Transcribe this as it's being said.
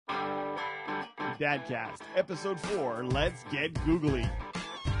Dadcast, Episode 4, Let's Get Googly.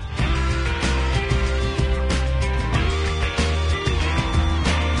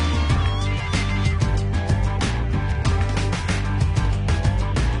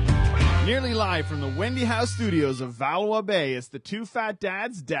 Nearly live from the Wendy House studios of Valois Bay, it's the Two Fat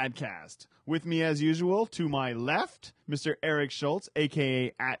Dads Dadcast. With me, as usual, to my left, Mr. Eric Schultz,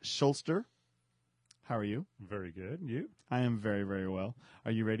 a.k.a. at Schulster. How are you? Very good. You? I am very, very well.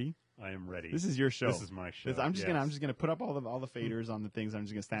 Are you ready? I am ready. This is your show. This is my show. I'm just gonna put up all the faders on the things. I'm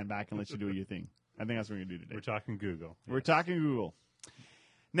just gonna stand back and let you do your thing. I think that's what we're gonna do today. We're talking Google. We're talking Google.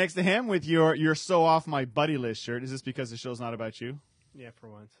 Next to him, with your "You're So Off My Buddy List" shirt. Is this because the show's not about you? Yeah, for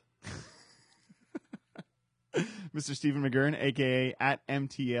once. Mr. Stephen McGurn, a.k.a. at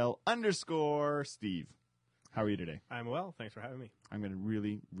MTL_Steve. How are you today? I'm well. Thanks for having me. I'm going to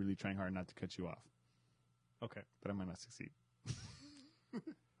really, really trying hard not to cut you off, Okay. but I might not succeed.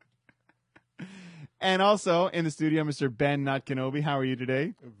 And also in the studio, Mr. Ben Not Kenobi. How are you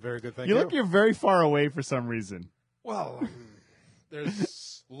today? Very good, thank you. You're very far away for some reason. Well,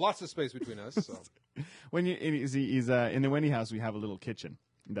 there's lots of space between us, so. When he's in the Wendy house, we have a little kitchen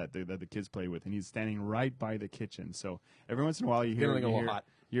that the kids play with, and he's standing right by the kitchen. So every once in a while, you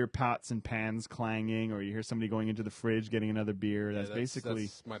hear pots and pans clanging, or you hear somebody going into the fridge getting another beer. That's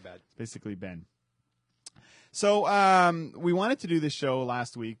my bad. Basically Ben. So we wanted to do this show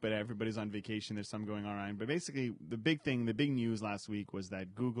last week, but everybody's on vacation. There's some going on. But basically, the big news last week was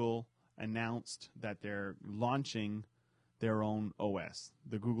that Google announced that they're launching their own OS,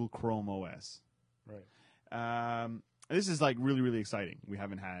 the Google Chrome OS. Right. This is like really, really exciting. We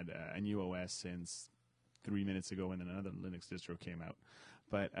haven't had a new OS since 3 minutes ago when another Linux distro came out.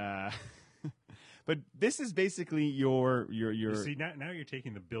 But but this is basically your. You see, now you're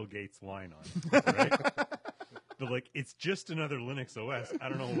taking the Bill Gates line on, right? But like, it's just another Linux OS. I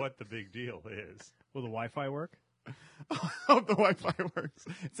don't know what the big deal is. Will the Wi-Fi work? Oh, the Wi-Fi works.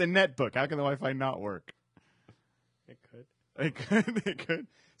 It's a netbook. How can the Wi-Fi not work? It could. It could. It could.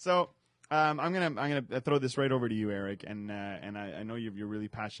 So. I'm gonna throw this right over to you, Eric, and I know you're really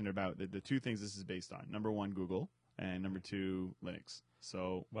passionate about the two things this is based on. Number one, Google, and number two, Linux.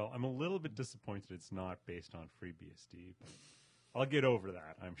 So, well, I'm a little bit disappointed it's not based on FreeBSD, but I'll get over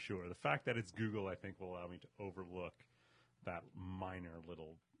that, I'm sure. The fact that it's Google, I think, will allow me to overlook that minor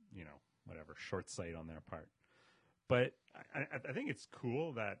little, whatever, short sight on their part. But I think it's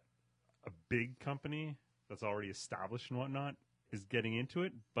cool that a big company that's already established and whatnot is getting into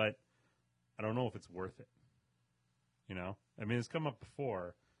it, but I don't know if it's worth it. I mean, it's come up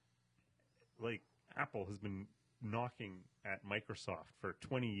before. Like, Apple has been knocking at Microsoft for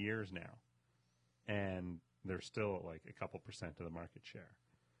 20 years now, and they're still at like a couple percent of the market share.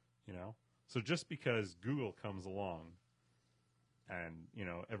 So just because Google comes along and,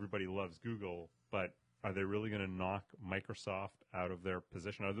 everybody loves Google, but are they really going to knock Microsoft out of their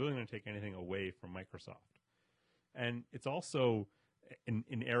position? Are they really going to take anything away from Microsoft? And it's also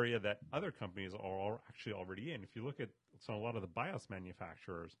an area that other companies are actually already in. If you look at a lot of the BIOS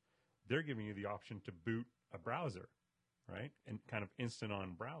manufacturers, they're giving you the option to boot a browser, right? And kind of instant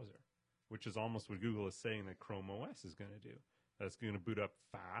on browser, which is almost what Google is saying that Chrome OS is going to do. That's going to boot up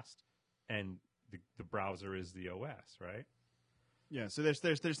fast, and the browser is the OS, right? yeah. So they're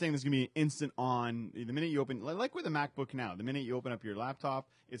saying there's going to be instant on the minute you open, like with the MacBook now. The minute you open up your laptop,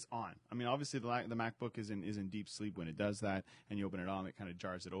 it's on. I mean, obviously the MacBook is in deep sleep when it does that, and you open it on, it kind of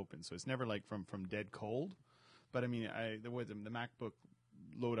jars it open. So it's never like from dead cold. But I mean, the MacBook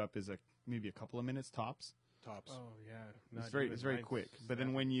load up is maybe a couple of minutes tops. Tops. Oh yeah. It's very quick. But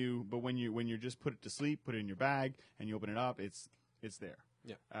then when you just put it to sleep, put it in your bag, and you open it up, it's there.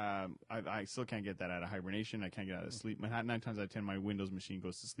 Yeah. I still can't get that out of hibernation. I can't get out of sleep. 9 times out of 10, my Windows machine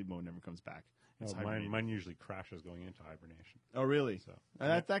goes to sleep mode and never comes back. It's hibernating. Mine usually crashes going into hibernation. Oh, really? So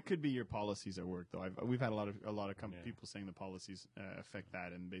that could be your policies at work, though. We've had a lot of people saying the policies affect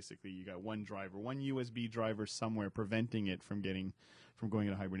that, and basically you got one USB driver somewhere preventing it from going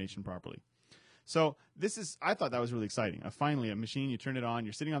into hibernation properly. So I thought that was really exciting. Finally, a machine, you turn it on,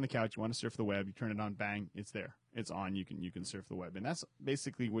 you're sitting on the couch, you want to surf the web, you turn it on, bang, it's there. It's on, you can surf the web. And that's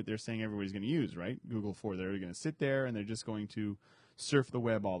basically what they're saying everybody's going to use, right? Google for. They're going to sit there and they're just going to surf the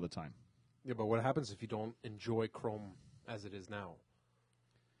web all the time. Yeah, but what happens if you don't enjoy Chrome as it is now?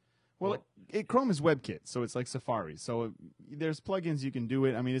 Well, Chrome is WebKit, so it's like Safari. So there's plugins you can do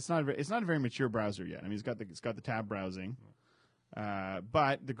it. I mean, it's not a very mature browser yet. I mean, it's got the tab browsing.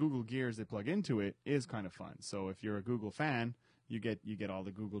 But the Google gears they plug into it is kind of fun. So if you're a Google fan, you get all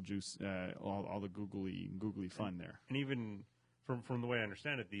the Google juice, all the googly fun there. And even from the way I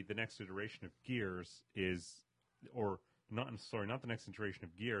understand it, the next iteration of Gears is, or not the next iteration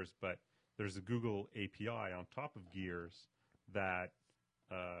of Gears, but there's a Google API on top of Gears that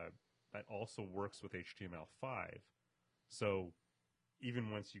that also works with HTML5. So even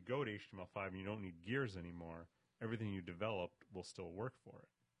once you go to HTML5 and you don't need Gears anymore, everything you developed will still work for it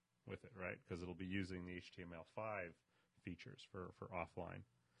with it, right? Because it'll be using the HTML5 features for offline.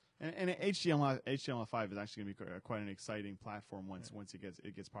 And HTML5 is actually going to be quite an exciting platform once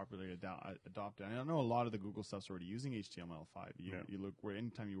it gets popularly adopted. And I know a lot of the Google stuff's already using HTML5. You look where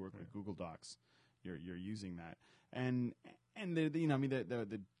anytime you work with Google Docs, you're using that. And the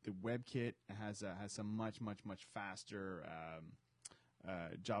WebKit has some much faster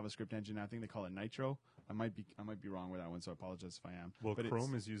JavaScript engine. I think they call it Nitro. I might be wrong with that one, so I apologize if I am. Well, but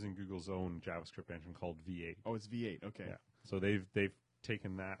Chrome is using Google's own JavaScript engine called V8. Oh, it's V8. Okay. Yeah. So they've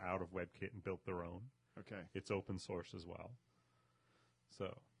taken that out of WebKit and built their own. Okay. It's open source as well.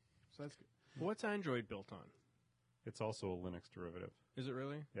 So that's good. What's Android built on? It's also a Linux derivative. Is it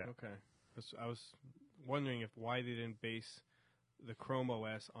really? Yeah. Okay. 'Cause I was wondering why they didn't base the Chrome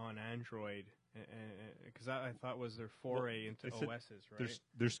OS on Android, because I thought was their foray into OSs, right?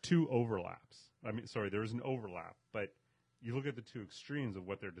 There's two overlaps. There is an overlap, but you look at the two extremes of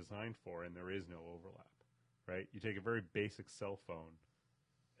what they're designed for, and there is no overlap, right? You take a very basic cell phone,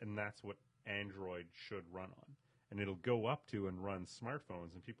 and that's what Android should run on. And it'll go up to and run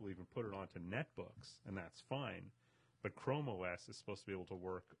smartphones, and people even put it onto netbooks, and that's fine. But Chrome OS is supposed to be able to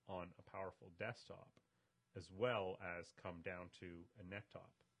work on a powerful desktop as well as come down to a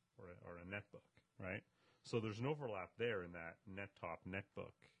nettop or a netbook, right? So there's an overlap there in that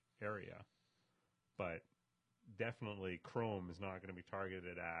netbook area. But definitely Chrome is not going to be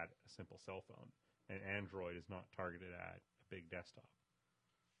targeted at a simple cell phone, and Android is not targeted at a big desktop.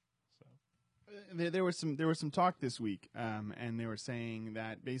 So there was some talk this week, and they were saying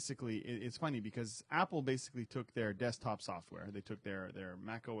that basically it's funny because Apple basically took their desktop software, they took their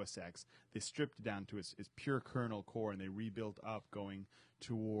Mac OS X, they stripped it down to its pure kernel core, and they rebuilt up going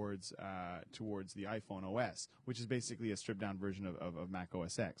towards the iPhone OS, which is basically a stripped down version of Mac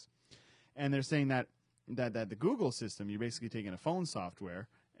OS X. And they're saying that the Google system, you're basically taking a phone software.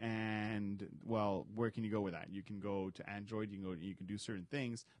 And well, where can you go with that? You can go to Android. You can do certain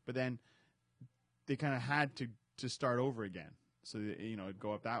things, but then they kind of had to start over again. So it'd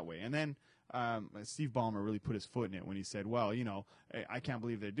go up that way. And then Steve Ballmer really put his foot in it when he said, "Well, I can't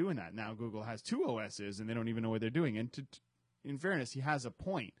believe they're doing that. Now Google has two OSs and they don't even know what they're doing." And in fairness, he has a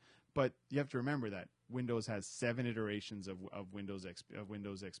point. But you have to remember that Windows has 7 iterations of Windows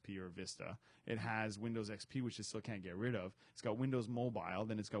XP or Vista. It has Windows XP, which it still can't get rid of. It's got Windows Mobile,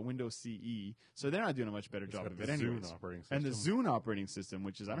 then it's got Windows CE. So they're not doing a much better job of it anyways. Zune operating system. And the Zune operating system,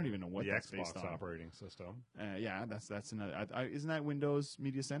 which is I don't even know what the that's Xbox based on. operating system. Yeah, that's another. Isn't that Windows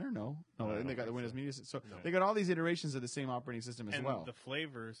Media Center? No, they got the Windows Media Center. So No. they got all these iterations of the same operating system as and well, the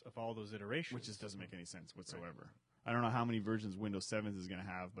flavors of all those iterations, which just doesn't make any sense whatsoever. I don't know how many versions Windows 7 is going to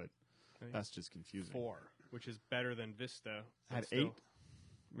have, but that's just confusing. 4, which is better than Vista. Had 8,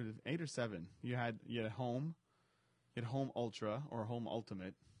 8 or 7. You had Home, you had Home Ultra or Home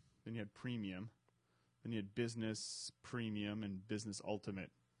Ultimate, then you had Premium, then you had Business Premium and Business Ultimate,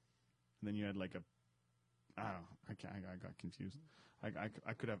 and then you had like I don't know. I got confused.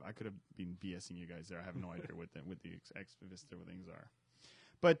 I could have been BSing you guys there. I have no idea what the X Vista things are.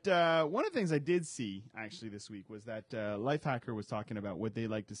 But one of the things I did see actually this week was that Lifehacker was talking about what they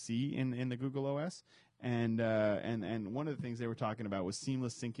like to see in the Google OS, and one of the things they were talking about was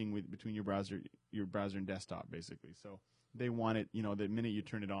seamless syncing between your browser and desktop, basically. So they want it, the minute you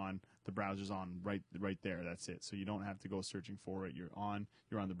turn it on, the browser's on right there. That's it. So you don't have to go searching for it. You're on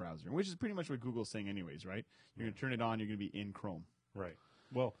the browser, which is pretty much what Google's saying, anyways, right? You're gonna turn it on. You're gonna be in Chrome. Right.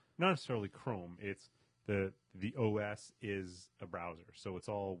 Well, not necessarily Chrome. It's the OS is a browser, so it's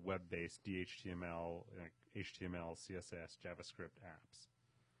all web-based DHTML, HTML, CSS, JavaScript apps.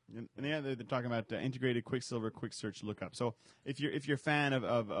 And they're talking about integrated Quicksilver quick search lookup. So if you're a fan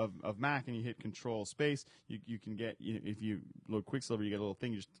of Mac and you hit Control Space, you can get, if you load Quicksilver, you get a little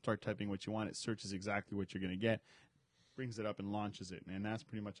thing. You just start typing what you want. It searches exactly what you're going to get, brings it up and launches it, and that's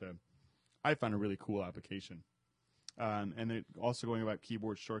pretty much I found a really cool application. And they're also going about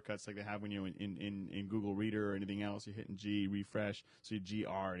keyboard shortcuts like they have when you're in Google Reader or anything else. You're hitting G, refresh, so you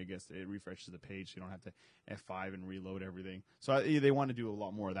GR, and it refreshes the page, so you don't have to F5 and reload everything. So they want to do a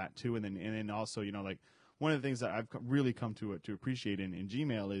lot more of that too. And then also, like one of the things that I've really come to appreciate in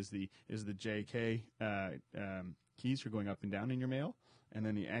Gmail is the JK keys for going up and down in your mail, and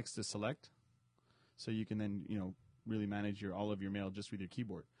then the X to select, so you can then really manage all of your mail just with your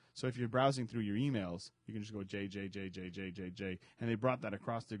keyboard. So if you're browsing through your emails, you can just go J, J, and they brought that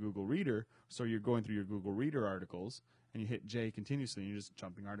across to Google Reader, so you're going through your Google Reader articles, and you hit J continuously, and you're just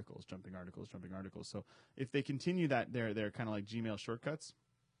jumping articles. So if they continue that, they're kind of like Gmail shortcuts.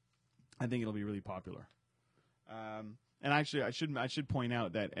 I think it'll be really popular. And actually, I should point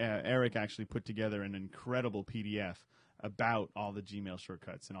out that Eric actually put together an incredible PDF about all the Gmail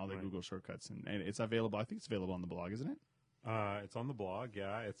shortcuts and all the Google shortcuts, and it's available. I think it's available on the blog, isn't it? It's on the blog,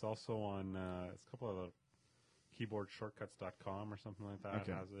 yeah. It's also on it's a couple of keyboardshortcuts.com or something like that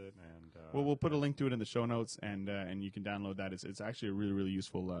has it. And well, we'll put a link to it in the show notes, and you can download that. It's actually a really, really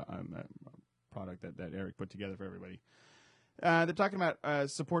useful product that Eric put together for everybody. They're talking about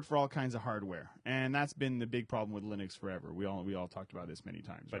support for all kinds of hardware, and that's been the big problem with Linux forever. We all talked about this many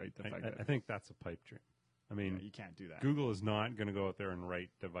times, but right? I think that's a pipe dream. I mean, you can't do that. Google is not going to go out there and write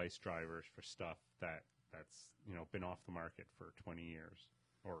device drivers for stuff that's been off the market for 20 years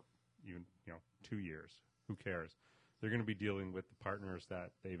or even 2 years. Who cares? They're going to be dealing with the partners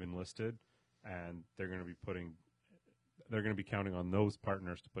that they've enlisted, and they're going to be counting on those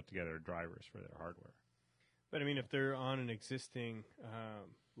partners to put together drivers for their hardware. But I mean, if they're on an existing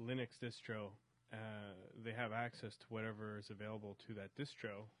Linux distro, they have access to whatever is available to that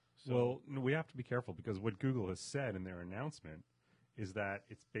distro. So well, no, we have to be careful because what Google has said in their announcement is that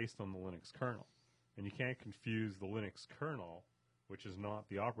it's based on the Linux kernel. And you can't confuse the Linux kernel, which is not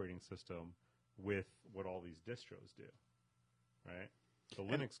the operating system, with what all these distros do, right? The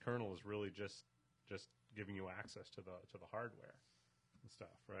Linux kernel is really just giving you access to the hardware and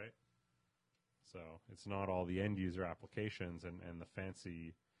stuff, right? So it's not all the end user applications and the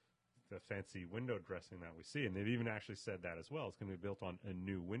fancy window dressing that we see. And they've even actually said that as well. It's going to be built on a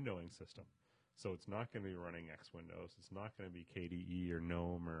new windowing system. So it's not going to be running X Windows. It's not going to be KDE or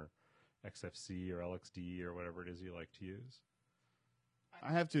GNOME or XFC or LXD or whatever it is you like to use.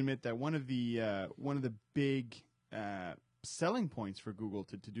 I have to admit that one of the big selling points for Google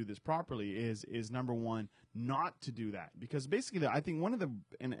to do this properly is number one, not to do that, because basically I think one of the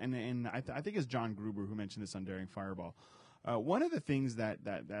and I think it's John Gruber who mentioned this on Daring Fireball. One of the things that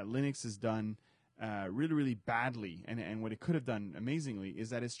Linux has done really, really badly, and what it could have done amazingly, is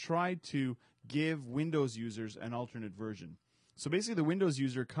that it's tried to give Windows users an alternate version. So basically, the Windows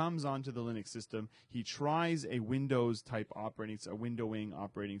user comes onto the Linux system. He tries a Windows type windowing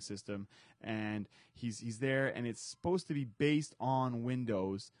operating system, and he's there, and it's supposed to be based on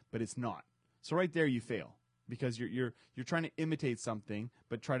Windows, but it's not. So right there, you fail because you're trying to imitate something,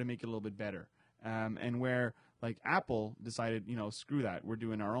 but try to make it a little bit better. And where like Apple decided, screw that. We're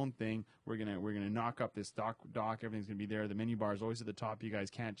doing our own thing. We're gonna knock up this dock. Everything's gonna be there. The menu bar is always at the top. You guys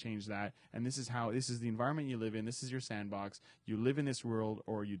can't change that. And this is the environment you live in. This is your sandbox. You live in this world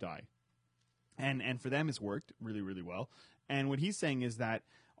or you die. And for them, it's worked really, really well. And what he's saying is that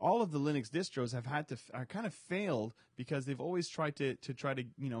all of the Linux distros have are kind of failed because they've always tried to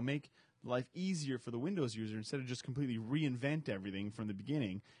make life easier for the Windows user instead of just completely reinvent everything from the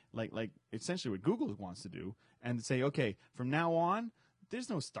beginning, like essentially what Google wants to do, and say, okay, from now on,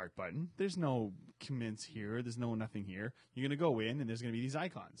 there's no start button, there's no commence here, there's no nothing here. You're going to go in, and there's going to be these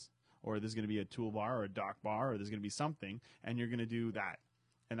icons, or there's going to be a toolbar or a dock bar, or there's going to be something, and you're going to do that.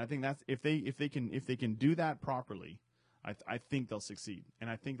 And I think that's if they can do that properly, I think they'll succeed, and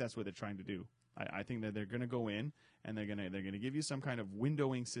I think that's what they're trying to do. I think that they're going to go in and they're going to give you some kind of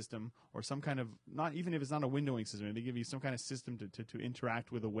windowing system, or some kind of, not even if it's not a windowing system, they give you some kind of system to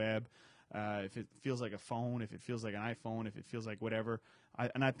interact with the web. If it feels like a phone, if it feels like an iPhone, if it feels like whatever.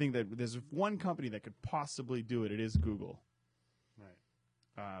 And I think that there's one company that could possibly do it. It is Google.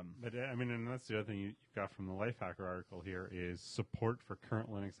 Right. But I mean, and that's the other thing you got from the Lifehacker article here is support for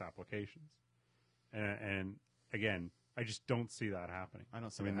current Linux applications. And again, I just don't see that happening. I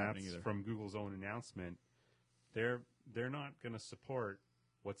don't see that happening that's either. From Google's own announcement. They're not going to support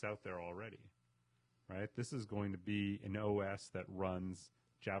what's out there already, right? This is going to be an OS that runs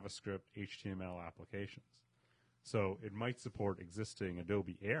JavaScript, HTML applications. So it might support existing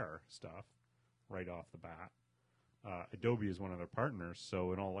Adobe Air stuff right off the bat. Adobe is one of their partners,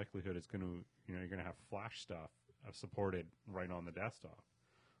 so in all likelihood, it's going to, you're going to have Flash stuff supported right on the desktop.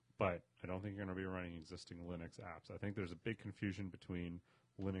 But I don't think you're going to be running existing Linux apps. I think there's a big confusion between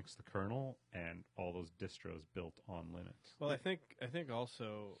Linux, the kernel, and all those distros built on Linux. Well, I think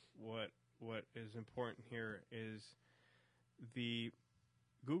also what is important here is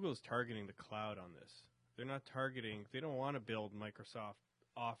Google's targeting the cloud on this. They don't want to build Microsoft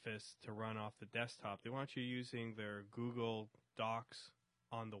Office to run off the desktop. They want you using their Google Docs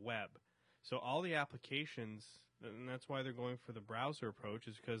on the web. So all the applications, and that's why they're going for the browser approach,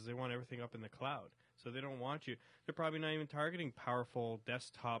 is because they want everything up in the cloud. So they don't want you. They're probably not even targeting powerful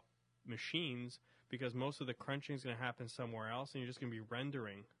desktop machines because most of the crunching is going to happen somewhere else, and you're just going to be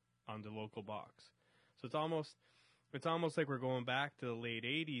rendering on the local box. So it's almost, It's almost like we're going back to the late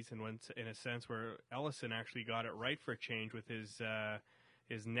 '80s, and in a sense, where Ellison actually got it right for a change with his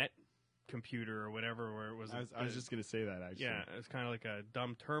net computer or whatever. Where it was, I was just going to say that actually. yeah, it's kind of like a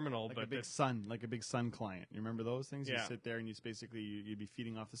dumb terminal, Like but a big sun, like a big sun client. You remember those things? You Yeah. sit there and you basically you'd be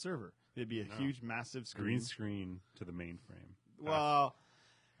feeding off the server. It'd be a No. huge, massive screen. Green screen to the mainframe. Well,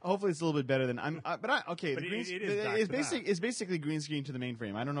 hopefully it's a little bit better than I'm. Okay. But the green, it is back it's to basic. that. It's basically green screen to the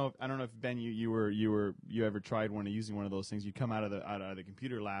mainframe. I don't know. If Ben, you ever tried using one of those things? You come out of the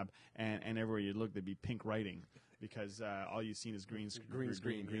computer lab and everywhere you look, there'd be pink writing. Because all you've seen is green screen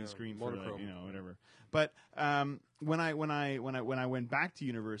for monochrome. whatever. But when I went back to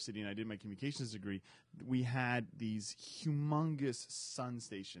university and I did my communications degree, we had these humongous sun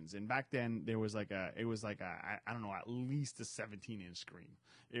stations, and back then there was I don't know, at least a 17-inch screen.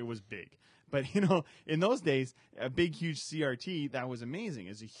 It was big, but in those days, a big huge CRT that was amazing.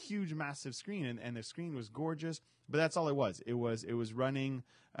 It's a huge massive screen, and the screen was gorgeous. But that's all it was. It was running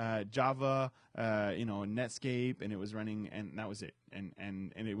Java, Netscape, and it was running, and that was it.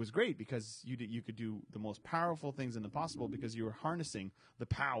 And it was great because you could do the most powerful things in the possible because you were harnessing the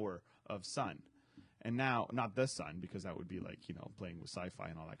power of sun. And now, not the sun, because that would be like, playing with sci-fi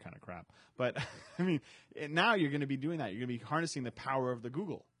and all that kind of crap. But, I mean, now you're going to be doing that. You're going to be harnessing the power of the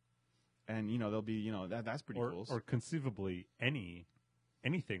Google. And, there'll be, that's pretty cool. Or conceivably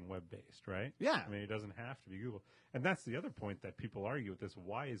anything web-based, right? Yeah. I mean, it doesn't have to be Google. And that's the other point that people argue with this.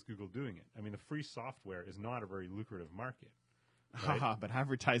 Why is Google doing it? I mean, the free software is not a very lucrative market. Right? Haha, but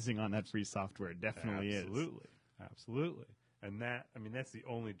advertising on that free software definitely is. Absolutely. And that's the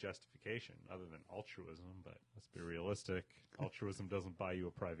only justification other than altruism, but let's be realistic. Altruism doesn't buy you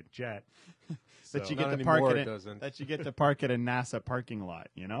a private jet. That you So- get Not to park anymore, at it doesn't. that you get to park at a NASA parking lot,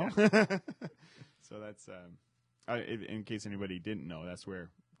 So that's in case anybody didn't know, that's where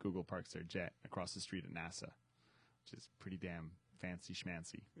Google parks their jet, across the street at NASA, which is pretty damn fancy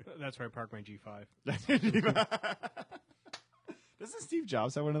schmancy. that's where I park my G5. Doesn't Steve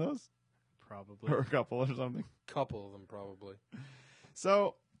Jobs have one of those, Probably. or a couple, or something? Couple of them probably.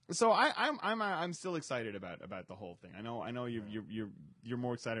 So I'm still excited about the whole thing. I know you're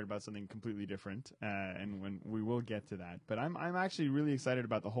more excited about something completely different, and when we will get to that. But I'm actually really excited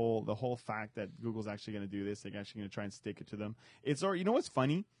about the whole fact that Google's actually going to do this. They're actually going to try and stick it to them. What's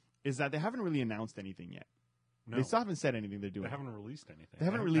funny is that they haven't really announced anything yet. No, They still haven't said anything they're doing. they haven't released anything. They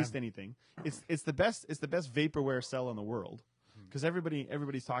haven't released anything. It's the best vaporware cell in the world because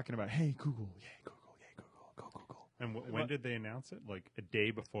everybody's talking about, hey Google, yay Google, yay Google, go Google. And when did they announce it? Like a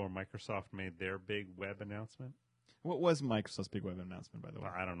day before Microsoft made their big web announcement? What was Microsoft's big web announcement, by the way?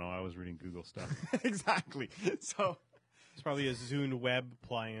 Well, I don't know. I was reading Google stuff. Exactly. So It's probably a Zune web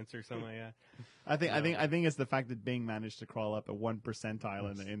appliance or something like that. I think it's the fact that Bing managed to crawl up at 1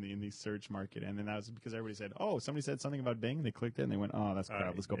 percentile in the search market, and then that was because everybody said, "Oh, somebody said something about Bing." They clicked it and they went, "Oh, that's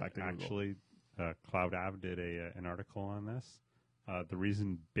crap. Let's go back to Google." Actually, CloudAv did an article on this. The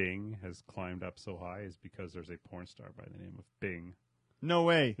reason Bing has climbed up so high is because there's a porn star by the name of Bing. No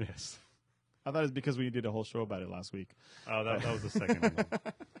way. Yes. I thought it was because we did a whole show about it last week. Oh, that was the second one.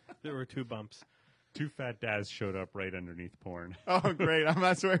 There were 2 bumps. 2 fat dads showed up right underneath porn. Oh, great.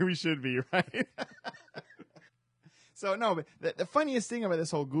 That's where we should be, right? So, no, but the funniest thing about this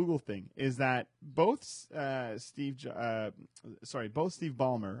whole Google thing is that both Steve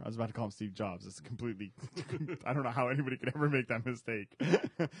Ballmer, I was about to call him Steve Jobs. It's completely, I don't know how anybody could ever make that mistake.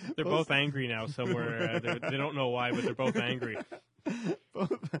 They're both angry now somewhere. They don't know why, but they're both angry.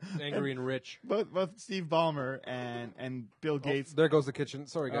 Angry and rich. both Steve Ballmer and Bill Gates. There goes the kitchen.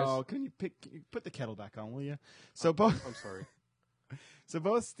 Sorry, guys. Oh, can you put the kettle back on, will you? So both. I'm sorry. So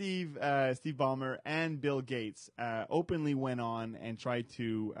both Steve Ballmer and Bill Gates openly went on and tried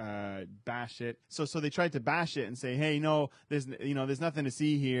to bash it. So they tried to bash it and say, "Hey, no, there's nothing to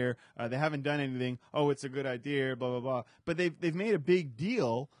see here. They haven't done anything. Oh, it's a good idea, blah blah blah." But they've made a big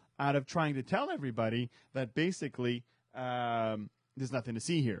deal out of trying to tell everybody that basically there's nothing to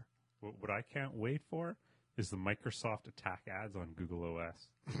see here. What I can't wait for is the Microsoft attack ads on Google OS.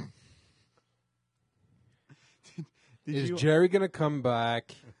 Is Jerry going to come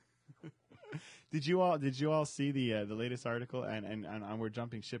back? Did you all see the latest article? And we're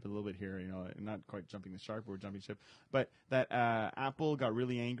jumping ship a little bit here. Not quite jumping the shark, but we're jumping ship. But that Apple got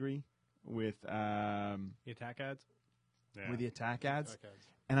really angry with The attack ads? Yeah. with the attack ads,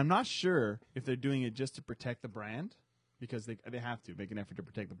 and I'm not sure if they're doing it just to protect the brand, because they have to make an effort to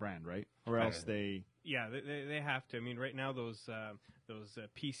protect the brand, right? Or else they. Yeah, they have to. I mean, right now those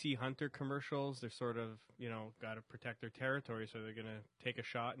PC Hunter commercials, they're sort of got to protect their territory, so they're going to take a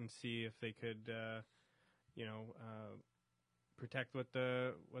shot and see if they could protect what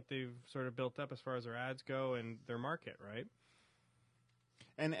they've sort of built up as far as their ads go and their market, right?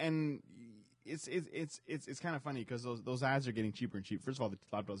 And it's kind of funny because those ads are getting cheaper and cheaper. First of all, the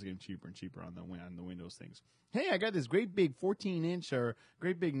laptops are getting cheaper and cheaper on the Windows things. Hey, I got this great big 14-inch or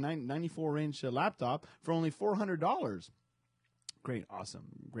great big 94-inch laptop for only $400. Great, awesome,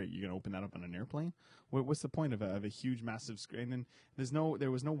 great. You're gonna open that up on an airplane? What's the point of a huge, massive screen? And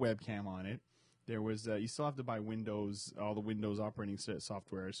there was no webcam on it. There was you still have to buy Windows, all the Windows operating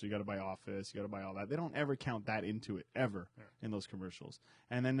software. So you got to buy Office, you got to buy all that. They don't ever count that into it ever in those commercials.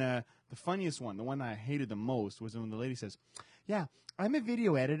 And then the funniest one, the one I hated the most, was when the lady says, "Yeah, I'm a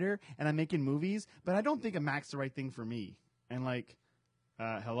video editor and I'm making movies, but I don't think a Mac's the right thing for me." And like,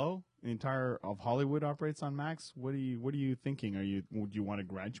 hello, the entire of Hollywood operates on Macs. What are you thinking? Would you want to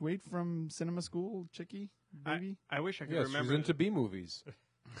graduate from cinema school, chickie, baby? I wish I could Yes, remember. she's into B movies.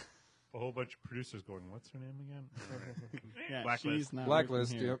 A whole bunch of producers going, "What's her name again?" Yeah, Blacklist. she's not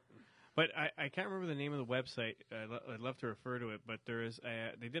Blacklist. working here. Yep. But I can't remember the name of the website. I'd love to refer to it. But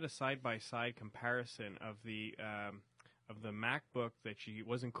they did a side-by-side comparison of the MacBook that she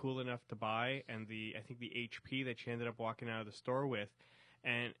wasn't cool enough to buy, and I think the HP that she ended up walking out of the store with,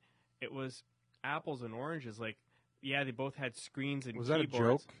 and it was apples and oranges. Like, yeah, they both had screens and Was that a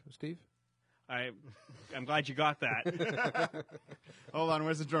keyboards. joke, Steve? I'm glad you got that. Hold on,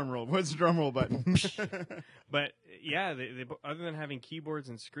 where's the drum roll? Where's the drum roll button? But yeah, they other than having keyboards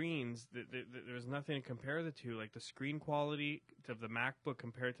and screens, there was nothing to compare the two. Like the screen quality of the MacBook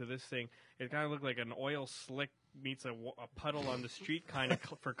compared to this thing, it kind of looked like an oil slick meets a puddle on the street kind of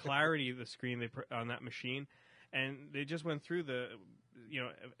for clarity. The screen they put on that machine, and they just went through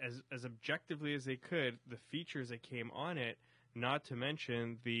as objectively as they could the features that came on it. Not to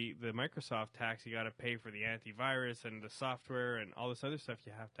mention the Microsoft tax you got to pay for the antivirus and the software and all this other stuff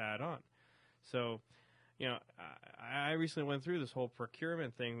you have to add on. So, I recently went through this whole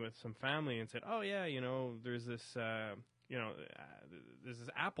procurement thing with some family and said, "Oh yeah, there's this there's this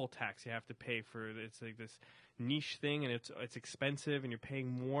Apple tax you have to pay for. It's like this niche thing and it's expensive and you're paying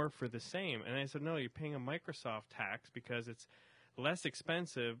more for the same." And I said, "No, you're paying a Microsoft tax because it's less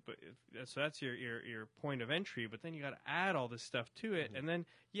expensive, but so that's your point of entry. But then you got to add all this stuff to it, and then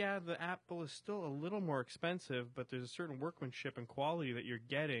the Apple is still a little more expensive, but there's a certain workmanship and quality that you're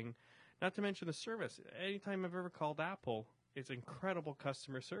getting. Not to mention the service. Anytime I've ever called Apple, it's incredible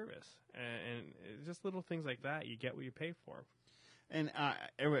customer service, and just little things like that. You get what you pay for." And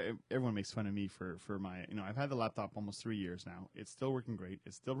everyone makes fun of me for my, I've had the laptop almost 3 years now. It's still working great.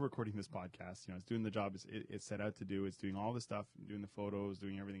 It's still recording this podcast. It's doing the job it's set out to do. It's doing all the stuff, doing the photos,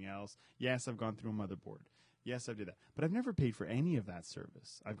 doing everything else. Yes, I've gone through a motherboard. Yes, I've did that. But I've never paid for any of that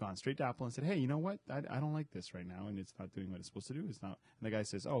service. I've gone straight to Apple and said, "Hey, you know what? I don't like this right now, and it's not doing what it's supposed to do. It's not." And the guy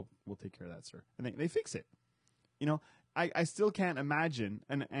says, "Oh, we'll take care of that, sir." And they fix it. I still can't imagine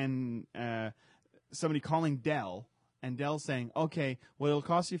and somebody calling Dell, and Dell saying, "Okay, well, it'll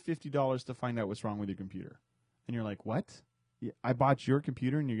cost you $50 to find out what's wrong with your computer." And you're like, "What? I bought your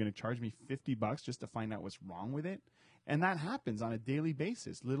computer and you're going to charge me $50 just to find out what's wrong with it?" And that happens on a daily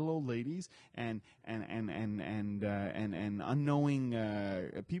basis. Little old ladies and unknowing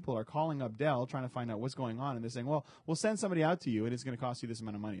people are calling up Dell trying to find out what's going on, and they're saying, "Well, we'll send somebody out to you, and it's going to cost you this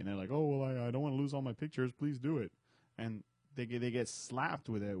amount of money." And they're like, "Oh, well, I don't want to lose all my pictures. Please do it." And they get slapped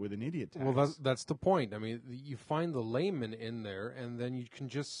with an idiot tax. Well, that's the point. I mean, you find the layman in there, and then you can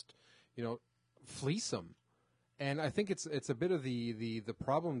just, fleece them. And I think it's a bit of the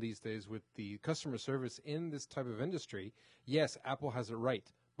problem these days with the customer service in this type of industry. Yes, Apple has it right,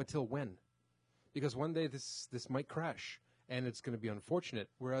 but till when? Because one day this might crash, and it's going to be unfortunate.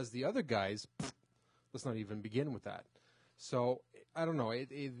 Whereas the other guys, let's not even begin with that. So I don't know.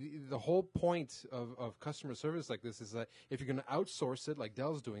 The whole point of customer service like this is that if you're going to outsource it, like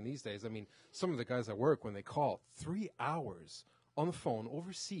Dell's doing these days. I mean, some of the guys at work, when they call 3 hours on the phone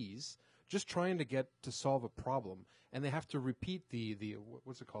overseas, just trying to get to solve a problem, and they have to repeat the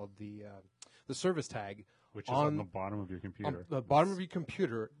what's it called, the service tag, which is on the bottom of your computer. On the bottom of your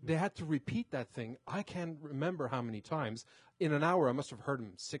computer, they had to repeat that thing. I can't remember how many times. In an hour, I must have heard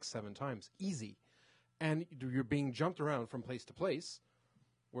them 6-7 times, easy. And you're being jumped around from place to place.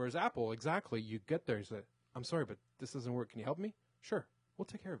 Whereas Apple, exactly, you get there and say, "I'm sorry, but this doesn't work. Can you help me?" "Sure, we'll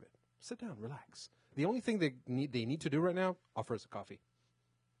take care of it. Sit down, relax." The only thing they need to do right now, offer us a coffee.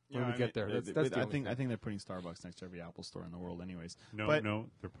 When we get there. I think they're putting Starbucks next to every Apple store in the world anyways. No,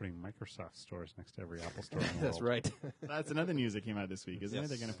 they're putting Microsoft stores next to every Apple store in the world. That's right. That's another news that came out this week, isn't it?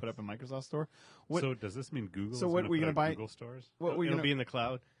 They're going to put up a Microsoft store. So does this mean Google? So what are we going to buy? Google stores? It'll be in the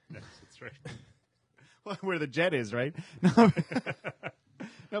cloud. Yes, that's right. Where the jet is, right?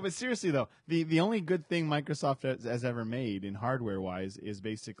 No, but seriously though, the only good thing Microsoft has ever made in hardware wise is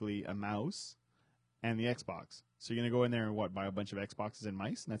basically a mouse and the Xbox. So you're gonna go in there and buy a bunch of Xboxes and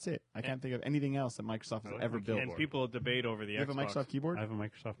mice, and that's it. I can't think of anything else that Microsoft has like ever my built. And people debate over the You have a Xbox. Microsoft keyboard? I have a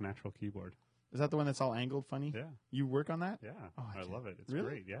Microsoft Natural keyboard. Is that the one that's all angled funny? Yeah, You work on that? yeah. Oh, I love it. It's really?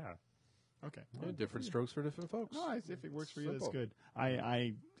 great. Yeah. Okay. Yeah, different strokes for different folks. No, if it works for you, that's Simple. good.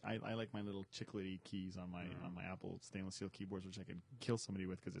 I like my little chiclety keys on my Apple stainless steel keyboards, which I can kill somebody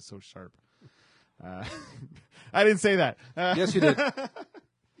with because it's so sharp. I didn't say that. Yes, you did.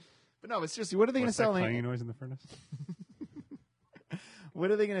 But no, but seriously, what are they going to What's that sell? clanging noise in the furnace? What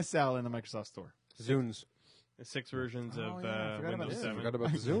are they going to sell in the Microsoft Store? Zunes. The 6 versions Oh, of yeah, I forgot about Windows that. 7. Forgot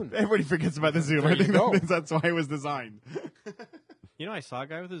about the Zune. Everybody forgets about the Zoom. There I think you go. that's why it was designed. You know, I saw a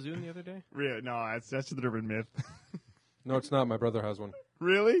guy with a Zune the other day. Really? No, that's just a different myth. No, it's not. My brother has one.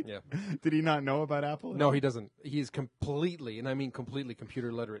 Really? Yeah. Did he not know about Apple? No, he doesn't. He is completely, and I mean completely,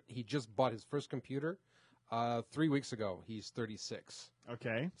 computer literate. He just bought his first computer 3 weeks ago. He's 36.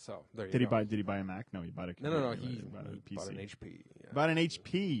 Okay. So there you Did go. he buy a Mac? No, he bought a No. computer. He bought a PC. bought an HP. Yeah. Bought an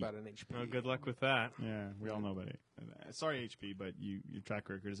HP. Bought an HP. Oh, good luck with that. Yeah, we all know about it. Sorry, HP, but your track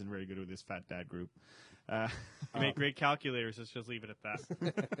record isn't very good with this fat dad group. You make great calculators. Let's just leave it at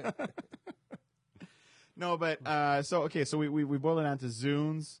that. No, but so we boil it down to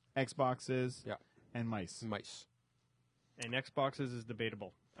Zunes, Xboxes, Yeah. and mice. Mice. And Xboxes is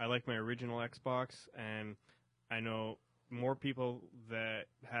debatable. I like my original Xbox, and I know more people that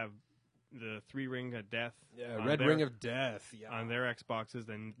have the 3 Ring of Death on Red their, Ring of Death. Yeah. on their Xboxes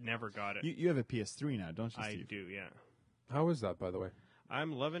than never got it. You have a PS3 now, don't you, I Steve? do, yeah. How is that, by the way?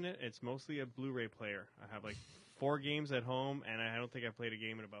 I'm loving it. It's mostly a Blu-ray player. I have like 4 games at home, and I don't think I've played a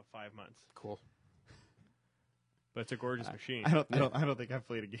game in about 5 months. Cool. But it's a gorgeous machine. I don't think I've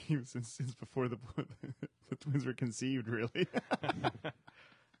played a game since before the twins were conceived. Really.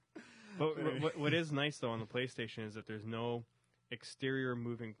 But what is nice though on the PlayStation is that there's no exterior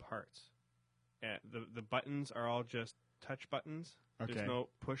moving parts. The buttons are all just touch buttons. Okay. There's no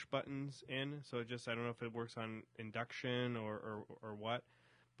push buttons in, so I don't know if it works on induction or what,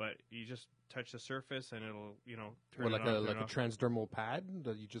 but you just touch the surface and it'll turn Or it like on, a turn like it a off. transdermal pad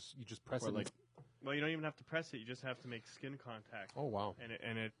that you just press Or it. like- Well, you don't even have to press it. You just have to make skin contact. Oh wow.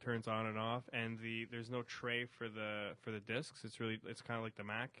 And it turns on and off, and there's no tray for the discs. It's kind of like the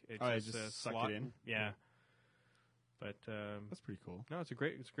Mac. It's I just a just suck slot. it in. Yeah. But That's pretty cool. no, it's a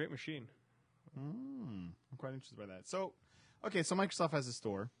great machine. I'm quite interested by that. So, okay, so Microsoft has a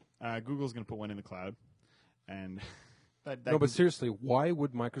store. Google's going to put one in the cloud, and that No, but seriously, why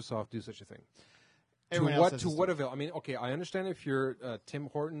would Microsoft do such a thing? everyone else To has what a store. avail? I mean, okay, I understand if you're Tim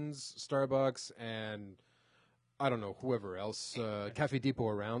Hortons, Starbucks, and I don't know whoever else, Cafe Depot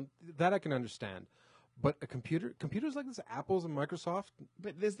around. That I can understand. But computers like this, Apple's and Microsoft.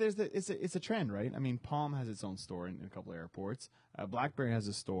 But it's a trend, right? I mean, Palm has its own store in a couple of airports. BlackBerry has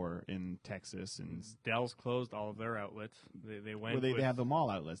a store in Texas, and Dell's closed all of their outlets. They went. well, they with have the mall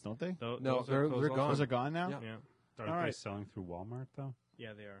outlets, don't they? tho- No, those are they're closed also. gone. Those are gone now. Yeah. Yeah, Aren't All they right. selling through Walmart though?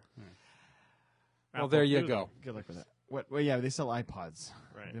 yeah, they are. Well, Apple there you too, go. Good luck with that. What? Well, yeah, they sell iPods.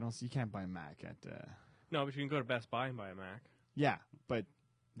 Right. They don't. You can't buy Mac at. No, but you can go to Best Buy and buy a Mac. Yeah, but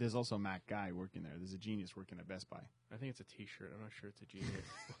there's also a Mac guy working there. There's a genius working at Best Buy. I think it's a T-shirt. I'm not sure it's a Genius.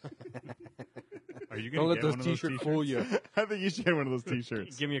 Are you Don't going let to get those one of those T-shirts fool you. I think you should get one of those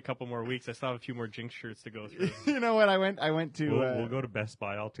T-shirts. Give me a couple more weeks. I still have a few more Jinx shirts to go through. You know what? I went to. We'll go to Best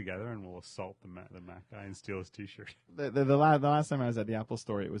Buy all together and we'll assault the Mac guy and steal his T-shirt. The last time I was at the Apple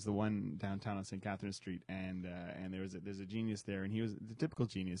store, it was the one downtown on St. Catherine Street, and there's a genius there, and he was the typical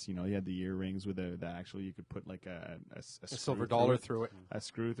genius. You know, he had the earrings with the actual you could put like a A silver screw dollar through it. through it. A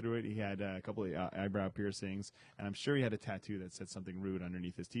screw through it. He had a couple of eyebrow piercings, and I'm sure he had a tattoo that said something rude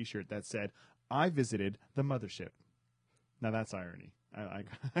underneath his T-shirt that said, "I visited the mothership." Now that's irony. I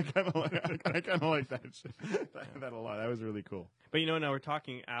kind of like that shit. that a lot. That was really cool. But now we're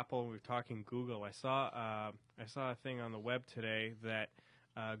talking Apple, we're talking Google. I saw a thing on the web today that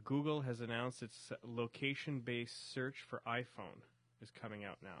Google has announced its location-based search for iPhone is coming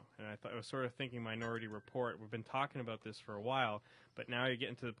out now. And I was sort of thinking Minority Report. We've been talking about this for a while, but now you're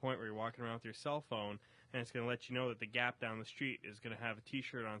getting to the point where you're walking around with your cell phone, and it's going to let you know that the Gap down the street is going to have a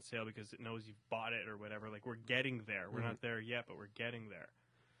T-shirt on sale because it knows you've bought it or whatever. Like, we're getting there. We're not there yet, but we're getting there.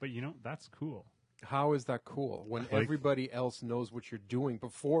 But that's cool. How is that cool when Like- everybody else knows what you're doing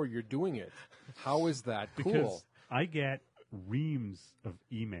before you're doing it? How is that cool? Because I get reams of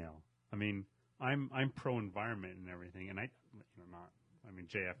email. I mean, I'm pro environment and everything, and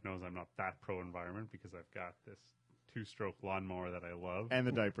JF knows I'm not that pro environment because I've got this 2-stroke lawnmower that I love And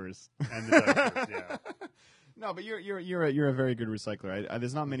the diapers. and the diapers, yeah. No, but you're a very good recycler.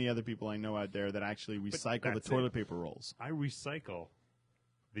 There's not many other people I know out there that actually recycle the that's toilet paper rolls. I recycle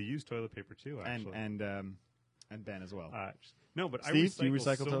the used toilet paper too, actually. And Ben as well. No, but Steve, do you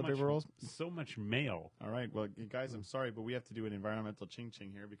recycle recycle toilet paper rolls? So much mail. All right. Well, guys, I'm sorry, but we have to do an environmental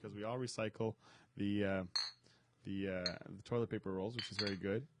ching-ching here because we all recycle the toilet paper rolls, which is very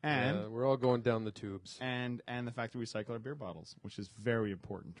good. And we're all going down the tubes. and the fact that we recycle our beer bottles, which is very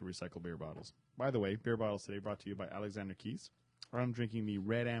important to recycle beer bottles. By the way, beer bottles today brought to you by Alexander Keys. I'm drinking the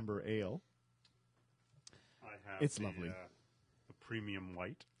Red Amber Ale. I have It's the, lovely. The premium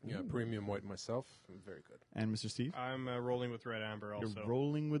white. Yeah, premium white myself. Very good. And Mr. Steve? I'm rolling with Red Amber also. You're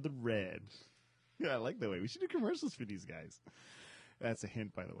rolling with the red. Yeah, I like the way. We should do commercials for these guys. That's a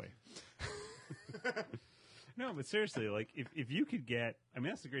hint, by the way. No, but seriously, like if you could get, I mean,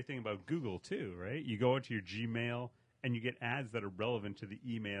 that's the great thing about Google too, right? You go into your Gmail and you get ads that are relevant to the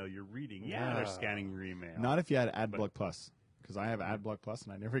email you're reading. Yeah, they're scanning your email. Not if you had AdBlock Plus, because I have AdBlock Plus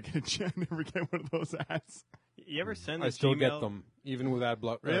and I never get one of those ads. You ever send the I still Gmail? get them, even with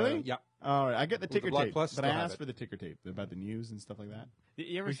AdBlock. Really? Yeah. All right, I get the With the ticker Block tape, Plus, but I still have asked it. for the ticker tape about the news and stuff like that.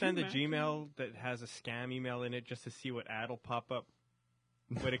 You ever Would send you a imagine? Gmail that has a scam email in it just to see what ad will pop up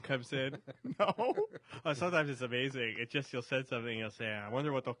when it comes in? No. Oh, sometimes it's amazing. It just you'll send something, you'll say, "I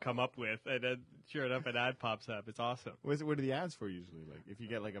wonder what they'll come up with," and then sure enough, an ad pops up. It's awesome. What are the ads for usually? Like if you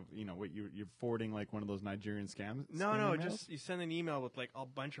get like what you're forwarding like one of those Nigerian scams? No, scam emails? just you send an email with like a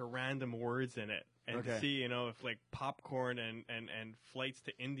bunch of random words in it, and Okay. see if like popcorn and flights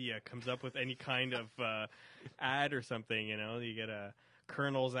to India comes up with any kind of ad or something. You get a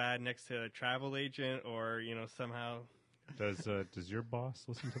Colonel's ad next to a travel agent, or somehow. Does your boss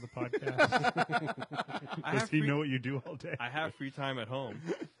listen to the podcast? Does he know what you do all day? I have free time at home.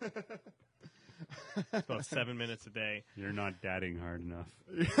 It's about 7 minutes a day. You're not dadding hard enough.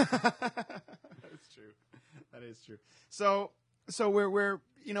 That's true. That is true. So we're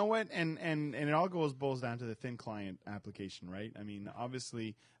you know what, and it all boils down to the thin client application, right? I mean,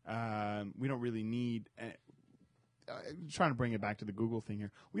 obviously, we don't really need. Trying to bring it back to the Google thing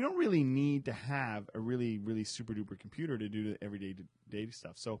here, we don't really need to have a really, really super duper computer to do the everyday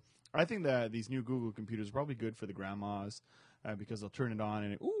stuff. So I think that these new Google computers are probably good for the grandmas because they'll turn it on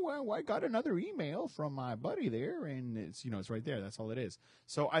and I got another email from my buddy there, and it's it's right there. That's all it is.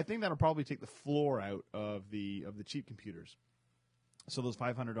 So I think that'll probably take the floor out of the cheap computers. So those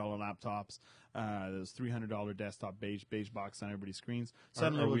 $500 laptops, those $300 desktop beige box on everybody's screens.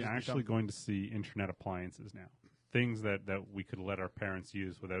 Suddenly Are will we just actually become- going to see internet appliances now? Things that we could let our parents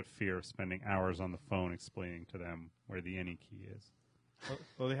use without fear of spending hours on the phone explaining to them where the any key is.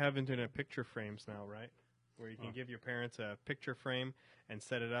 Well, they have internet picture frames now, right? Where you can give your parents a picture frame and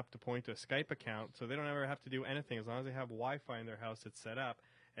set it up to point to a Skype account, so they don't ever have to do anything as long as they have Wi-Fi in their house that's set up,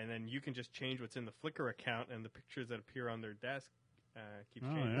 and then you can just change what's in the Flickr account, and the pictures that appear on their desk keep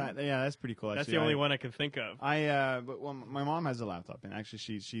changing. yeah. that's pretty cool. That's Actually. the only one I can think of. My mom has a laptop, and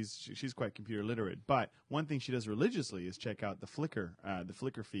actually she's quite computer literate. But one thing she does religiously is check out the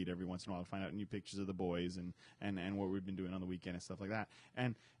Flickr feed every once in a while to find out new pictures of the boys and what we've been doing on the weekend and stuff like that.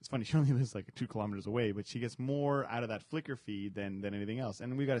 And it's funny, she only lives like 2 kilometers away, but she gets more out of that Flickr feed than anything else.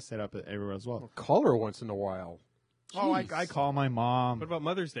 And we got to set up it everywhere as well. Call her once in a while. Oh, I Jeez. call my mom. What about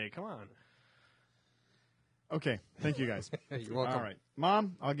Mother's Day? Come on. Okay, thank you guys. You're welcome. All right,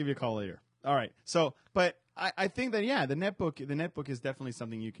 Mom, I'll give you a call later. All right. So, but I think that the netbook is definitely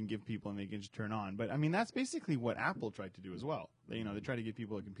something you can give people and they can just turn on. But I mean, that's basically what Apple tried to do as well. They try to give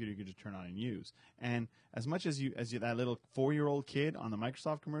people a computer you can just turn on and use. And as much as you that little 4-year-old kid on the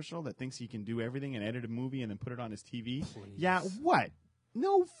Microsoft commercial that thinks he can do everything and edit a movie and then put it on his TV, yeah, what?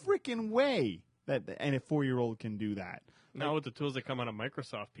 No freaking way that and a 4-year-old can do that. Not with the tools that come on a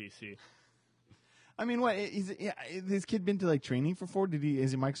Microsoft PC. I mean, what is this kid been to like training for 4? Is he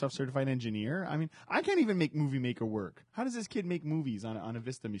a Microsoft certified engineer? I mean, I can't even make Movie Maker work. How does this kid make movies on a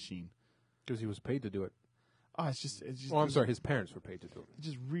Vista machine? Because he was paid to do it. Oh, it's just. Oh, I'm sorry. His parents were paid to do it. It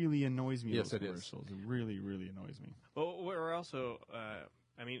just really annoys me. Yes, those it is. commercials. It really, really annoys me. Well, we're also,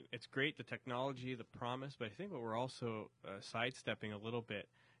 I mean, it's great, the technology, the promise, but I think what we're also sidestepping a little bit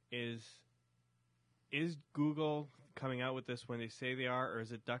is Google coming out with this when they say they are, or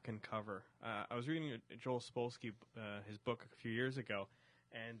is it duck and cover? I was reading Joel Spolsky, his book a few years ago,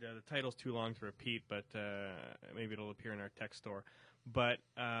 and the title's too long to repeat, but maybe it'll appear in our tech store. But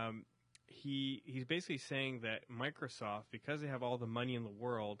he's basically saying that Microsoft, because they have all the money in the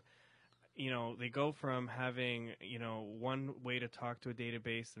world, they go from having, one way to talk to a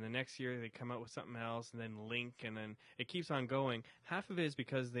database, and the next year they come out with something else, and then link, and then it keeps on going. Half of it is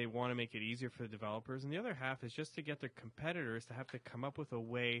because they want to make it easier for the developers, and the other half is just to get their competitors to have to come up with a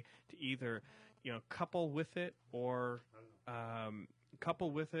way to either, couple with it or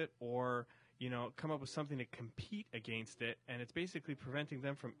come up with something to compete against it, and it's basically preventing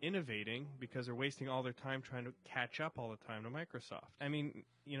them from innovating because they're wasting all their time trying to catch up all the time to Microsoft. I mean,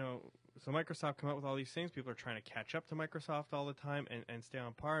 so Microsoft come up with all these things. People are trying to catch up to Microsoft all the time and stay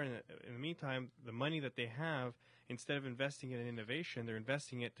on par. And in the meantime, the money that they have, instead of investing it in innovation, they're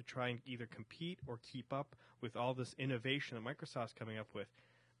investing it to try and either compete or keep up with all this innovation that Microsoft's coming up with.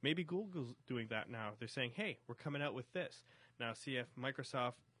 Maybe Google's doing that now. They're saying, hey, we're coming out with this. Now, see if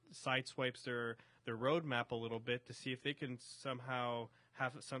Microsoft sideswipes their roadmap a little bit to see if they can somehow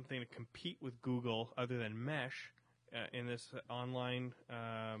have something to compete with Google other than Mesh in this online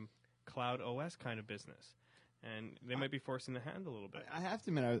cloud OS kind of business. And they might be forcing the hand a little bit. I have to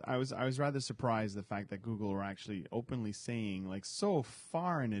admit, I was rather surprised the fact that Google were actually openly saying, like, so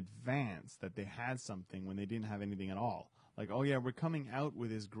far in advance that they had something when they didn't have anything at all. Like, oh yeah, we're coming out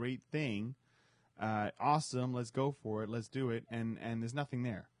with this great thing. Awesome, let's go for it, let's do it, and there's nothing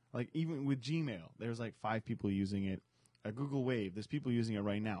there. Like, even with Gmail, there's like 5 people using it. Google Wave, there's people using it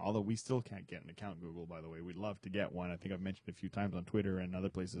right now, although we still can't get an account, Google, by the way. We'd love to get one. I think I've mentioned it a few times on Twitter and other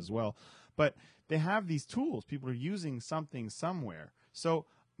places as well. But they have these tools. People are using something somewhere. So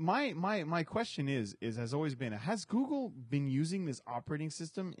my question has always been, has Google been using this operating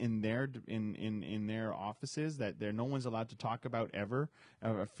system in their offices that no one's allowed to talk about ever,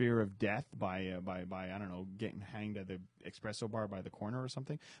 a fear of death by I don't know, getting hanged at the espresso bar by the corner or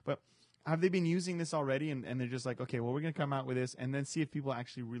something? But have they been using this already, and they're just like, okay, well, we're going to come out with this and then see if people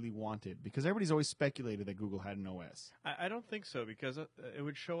actually really want it? Because everybody's always speculated that Google had an OS. I don't think so, because it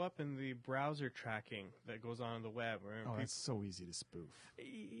would show up in the browser tracking that goes on the web. Oh, that's so easy to spoof.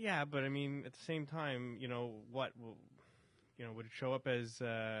 Yeah, but I mean, at the same time, what? Would it show up as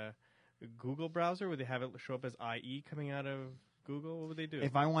Google browser? Would they have it show up as IE coming out of Google? What would they do?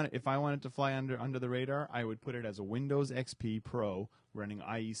 If I wanted to fly under the radar, I would put it as a Windows XP Pro running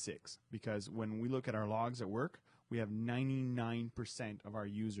IE6, because when we look at our logs at work, we have 99% of our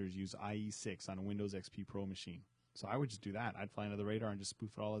users use IE6 on a Windows XP Pro machine. So I would just do that. I'd fly under the radar and just spoof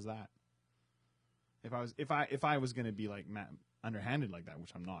it all as that. If I was going to be like underhanded like that,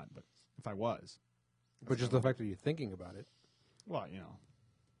 which I'm not, but if I was, but just the fact that you're thinking about it. Well,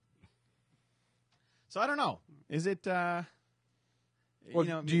 So I don't know. Is it? Well,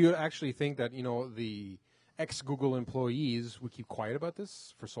 do you actually think that the ex-Google employees would keep quiet about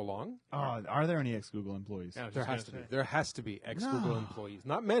this for so long? Are there any ex-Google employees? Yeah, There has to be. There has to be ex-Google employees.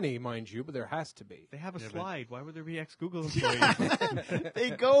 Not many, mind you, but there has to be. They have a slide. Why would there be ex-Google employees? They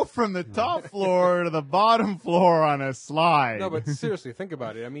go from the top floor to the bottom floor on a slide. No, but seriously, think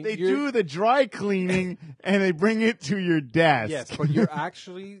about it. I mean, they do the dry cleaning and they bring it to your desk. Yes, but you're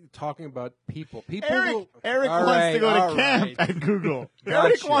actually talking about people. Eric wants to go to camp at Google.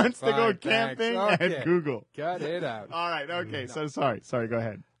 Eric wants to go camping at Google. Got it out. All right. Okay. So sorry. Go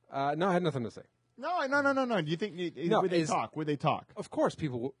ahead. No, I had nothing to say. No. Do you think would they talk? Would they talk? Of course,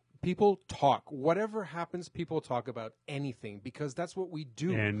 people talk. Whatever happens, people talk about anything because that's what we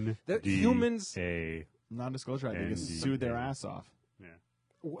do. Humans. Non-disclosure. I think they sued their ass off.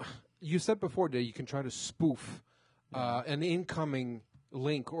 Yeah. You said before that you can try to spoof an incoming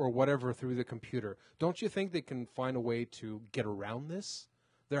link or whatever through the computer. Don't you think they can find a way to get around this?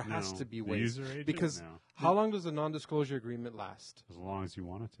 There has to be ways. User agent? Because how long does a non-disclosure agreement last? As long as you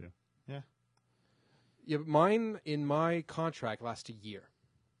want it to. Yeah. Yeah, mine in my contract lasts a year.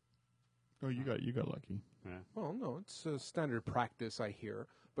 Oh, you got lucky. Yeah. Well, no, it's a standard practice, I hear.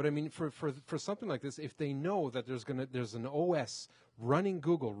 But I mean, for something like this, if they know that there's an OS running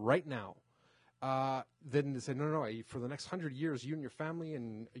Google right now, then they say no. For the next 100 years, you and your family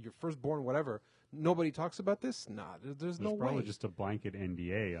and your firstborn, whatever. Nobody talks about this? Nah, there's no way. There's probably just a blanket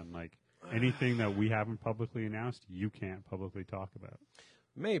NDA on, like, anything that we haven't publicly announced, you can't publicly talk about.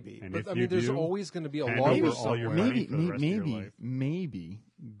 Maybe. And but, I mean, there's always going to be a law Maybe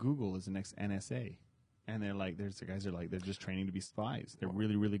Google is the next NSA. And they're like, they're just training to be spies. They're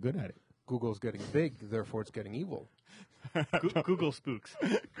really, really good at it. Google's getting big, therefore it's getting evil. Google spooks.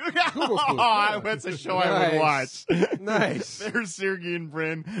 Google spooks. That's a show I would watch. Nice. There's Sergey and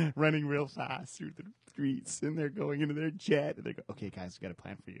Brin running real fast through the streets, and they're going into their jet. And they go, okay, guys, we got a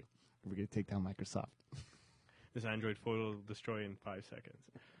plan for you. We're going to take down Microsoft. This Android photo will destroy in 5 seconds.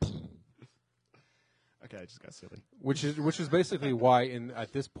 Okay, I just got silly. Which is basically why,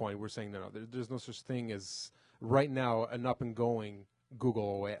 at this point, we're saying no, there's no such thing as right now an up and going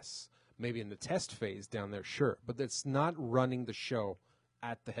Google OS. maybe in the test phase down there, sure, but it's not running the show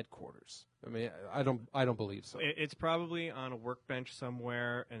at the headquarters. I mean, I don't believe so. It's probably on a workbench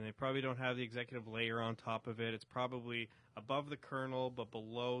somewhere, and they probably don't have the executive layer on top of it. It's probably above the kernel, but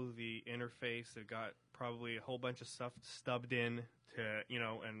below the interface. They've got probably a whole bunch of stuff stubbed in to,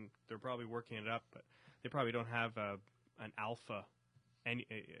 and they're probably working it up, but they probably don't have an alpha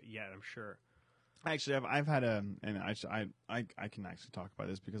yet, I'm sure. Actually, I've had and I can actually talk about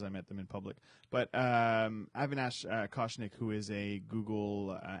this because I met them in public. But Avinash Koshnik, who is a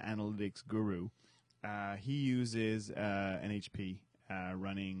Google analytics guru, he uses an HP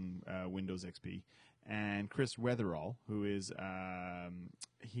running Windows XP, and Chris Weatherall, who is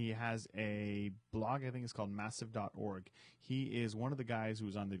he has a blog, I think it's called Massive.org. He is one of the guys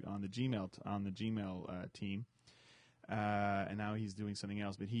who's on the Gmail team, and now he's doing something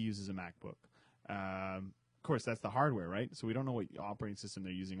else. But he uses a MacBook. Of course, that's the hardware, right? So we don't know what operating system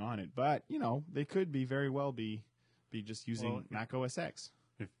they're using on it, but they could be very well be just using Mac OS X.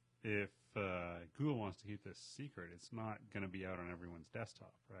 If Google wants to keep this secret, it's not going to be out on everyone's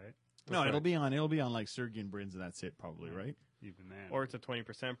desktop, right? No, it'll be on like Sergey and Brin's, and that's it, probably, right? Even then, Or it's a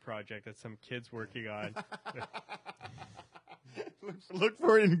 20% project that some kid's working on. Look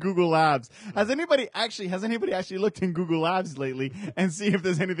for it in Google Labs. Has anybody actually looked in Google Labs lately and see if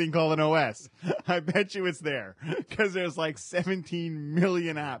there's anything called an OS? I bet you it's there because there's like 17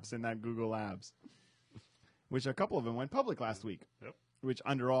 million apps in that Google Labs, which a couple of them went public last week. Yep. Which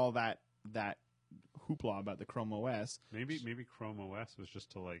under all that hoopla about the Chrome OS, maybe Chrome OS was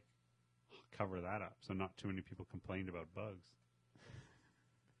just to like cover that up, so not too many people complained about bugs.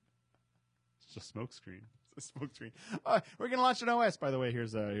 It's just smokescreen. Smoke screen. We're gonna launch an OS, by the way.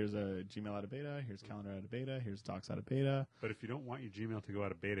 Here's a Gmail out of beta. Here's Calendar out of beta. Here's Docs out of beta. But if you don't want your Gmail to go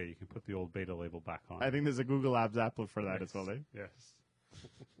out of beta, you can put the old beta label back on. I think there's a Google Labs app for that as well. Eh? Yes.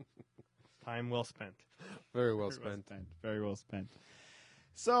 Time well spent. Very well spent. Very well spent.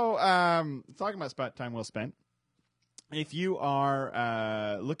 So, talking about time well spent. If you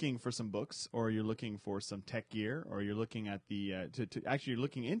are looking for some books, or you're looking for some tech gear, or you're looking at the you're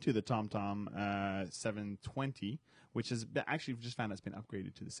looking into the TomTom 720, which is actually just found it's been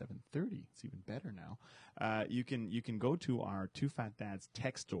upgraded to the 730. It's even better now. You can go to our Two Fat Dads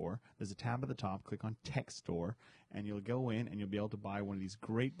Tech Store. There's a tab at the top. Click on Tech Store, and you'll go in and you'll be able to buy one of these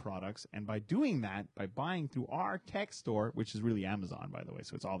great products. And by doing that, by buying through our Tech Store, which is really Amazon, by the way,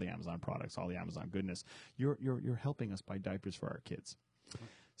 so it's all the Amazon products, all the Amazon goodness, you're helping us buy diapers for our kids.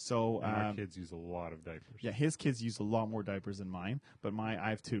 So our kids use a lot of diapers. Yeah, his kids use a lot more diapers than mine, but I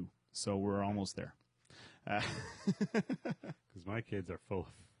have two, so we're almost there. Because my kids are full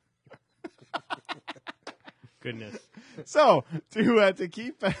of Goodness. So to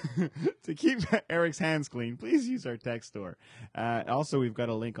keep Eric's hands clean, please use our Tech Store. Also, we've got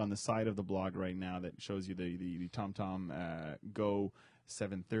a link on the side of the blog right now that shows you the TomTom Go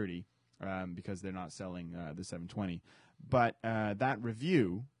 730 because they're not selling the 720. But that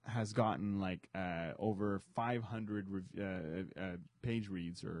review has gotten like over 500 page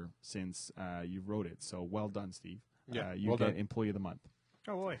reads since you wrote it. So well done, Steve. Yeah, you well get done. Employee of the Month.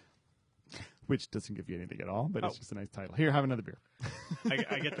 Oh, boy. Which doesn't give you anything at all, but it's just a nice title. Here, have another beer.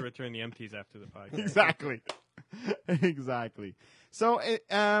 I get to return the empties after the podcast. Exactly. Exactly. So,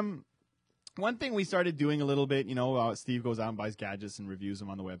 one thing we started doing a little bit, Steve goes out and buys gadgets and reviews them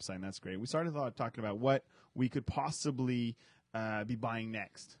on the website, and that's great. We started talking about what we could possibly be buying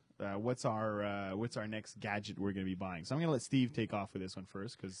next. What's our next gadget we're going to be buying? So I'm going to let Steve take off with this one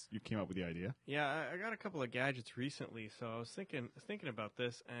first because you came up with the idea. Yeah, I got a couple of gadgets recently, so I was thinking about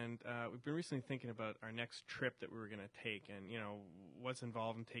this, and we've been recently thinking about our next trip that we were going to take, and what's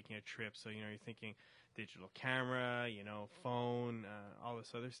involved in taking a trip. So you're thinking digital camera, phone, all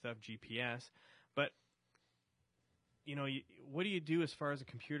this other stuff, GPS, but what do you do as far as a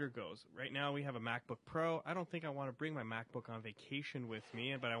computer goes? Right now we have a MacBook Pro. I don't think I want to bring my MacBook on vacation with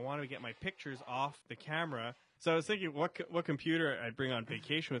me, but I want to get my pictures off the camera. So I was thinking what computer I'd bring on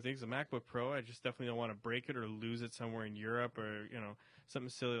vacation with me. Because a MacBook Pro, I just definitely don't want to break it or lose it somewhere in Europe or, something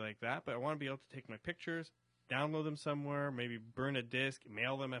silly like that. But I want to be able to take my pictures, download them somewhere, maybe burn a disk,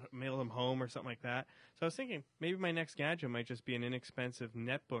 mail them home or something like that. So I was thinking maybe my next gadget might just be an inexpensive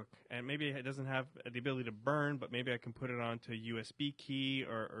netbook, and maybe it doesn't have the ability to burn, but maybe I can put it onto a USB key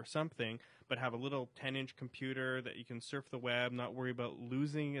or something, but have a little 10-inch computer that you can surf the web, not worry about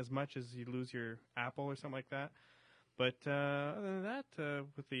losing as much as you lose your Apple or something like that. But other than that,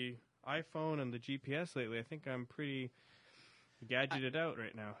 with the iPhone and the GPS lately, I think I'm pretty gadgeted out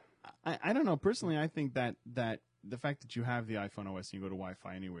right now. I don't know. Personally, I think that the fact that you have the iPhone OS and you go to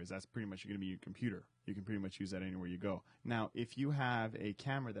Wi-Fi anyways, that's pretty much going to be your computer. You can pretty much use that anywhere you go. Now, if you have a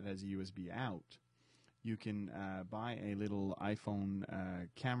camera that has a USB out, you can buy a little iPhone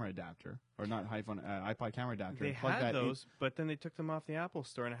camera adapter, or not iPhone, iPod camera adapter. They and plug had that those, but then they took them off the Apple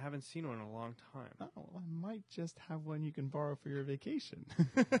Store, and I haven't seen one in a long time. Oh, I might just have one you can borrow for your vacation.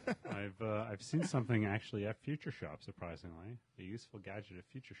 I've seen something actually at Future Shop. Surprisingly, a useful gadget at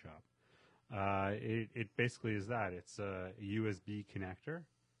Future Shop. It basically is that it's a USB connector,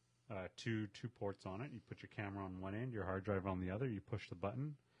 two ports on it. You put your camera on one end, your hard drive on the other. You push the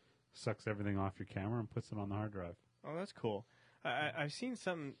button, sucks everything off your camera, and puts it on the hard drive. Oh, that's cool. I've seen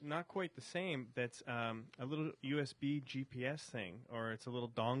something not quite the same. That's a little USB GPS thing, or it's a little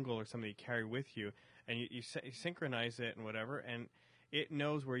dongle or something you carry with you, and you synchronize it and whatever, and it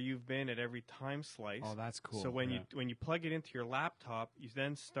knows where you've been at every time slice. Oh, that's cool. So when you plug it into your laptop, you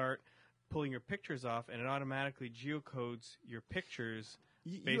then start pulling your pictures off, and it automatically geocodes your pictures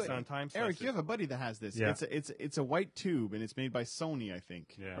based on time slices. Eric, you have a buddy that has this. Yeah. It's a white tube, and it's made by Sony, I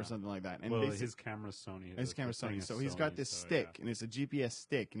think, or something like that. And well, his camera's Sony. His camera's Sony. So he's got this stick, and it's a GPS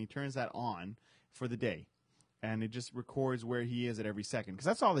stick, and he turns that on for the day. And it just records where he is at every second. Because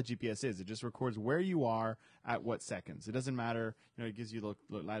that's all the GPS is. It just records where you are at what seconds. It doesn't matter. It gives you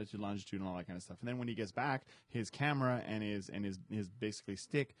latitude, longitude, and all that kind of stuff. And then when he gets back, his camera and his basically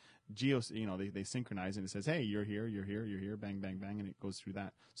stick, they synchronize, and it says, hey, you're here, bang, bang, bang, and it goes through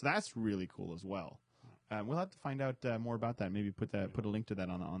that. So that's really cool as well. We'll have to find out more about that. Maybe put a link to that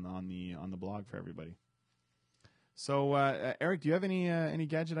on the blog for everybody. So, Eric, do you have any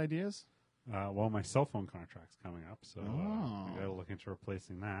gadget ideas? Well, my cell phone contract's coming up, so I got to look into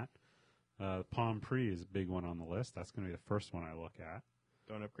replacing that. Palm Pre is a big one on the list. That's going to be the first one I look at.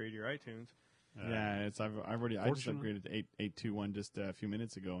 Don't upgrade your iTunes. I just upgraded to 8.2.1 just a few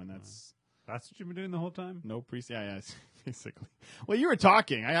minutes ago, and that's what you've been doing the whole time. No yeah, basically. Well, you were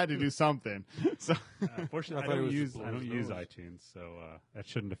talking. I had to do something. So, fortunately, I don't use iTunes, so that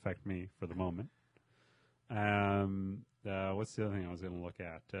shouldn't affect me for the moment. What's the other thing I was going to look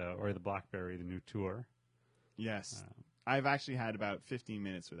at? Or the BlackBerry, the new Tour. Yes. I've actually had about 15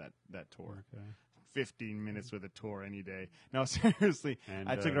 minutes with that Tour. Okay. 15 minutes with a Tour any day. No, seriously. And,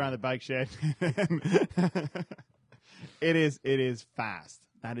 I took it around the bike shed. It is fast.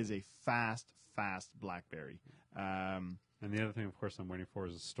 That is a fast BlackBerry. And the other thing, of course, I'm waiting for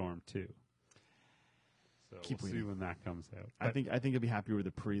is a Storm 2. So we'll see when that comes out. I think you'll be happier with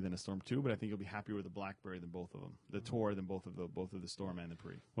the Pre than a Storm 2, but I think you'll be happier with the BlackBerry than both of them. The Tour than both of the Storm and the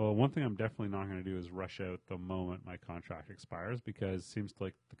Pre. Well, one thing I'm definitely not going to do is rush out the moment my contract expires, because it seems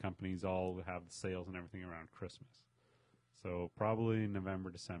like the companies all have the sales and everything around Christmas. So probably November,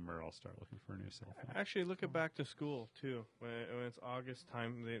 December, I'll start looking for a new cell phone. Actually, look at back to school, too. When it's August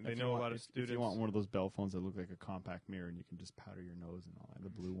time, they know a lot of students. If you want one of those Bell phones that look like a compact mirror and you can just powder your nose and all that, the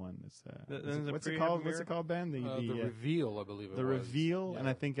blue one. What's it called? What's it called, Ben? The Reveal, I believe it was. The Reveal, and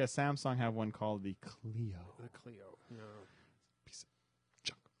I think Samsung have one called the Clio. The Clio. No. Piece of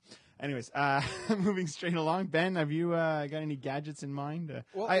junk. Anyways, moving straight along. Ben, have you got any gadgets in mind?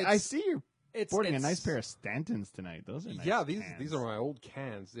 Well, I see you're sporting a it's- nice pair of Stantons tonight. Those are nice. Yeah, cans. these are my old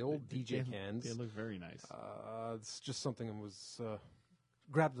cans, the old DJ cans. They look very nice. It's just something that was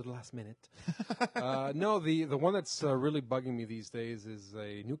grabbed at the last minute. No, the one that's really bugging me these days is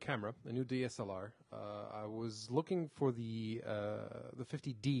a new camera, a new DSLR. I was looking for the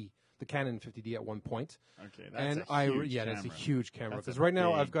 50D, the Canon 50D at one point. Okay, that's that's a huge camera. That's a Because right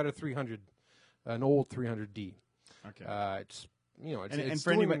now big- I've got a 300, an old 300D. Okay. It's it's and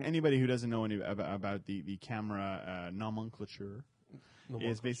for doing- anybody who doesn't know about the camera nomenclature,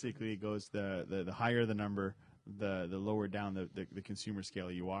 is basically it goes the higher the number, the lower down the consumer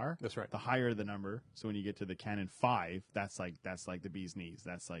scale you are. That's right. The higher the number, so when you get to the Canon 5, that's like the bee's knees.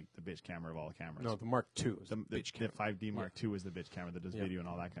 That's like the bitch camera of all cameras. No, the Mark II is the bitch camera. 5D Mark II is the bitch camera that does Yeah. video and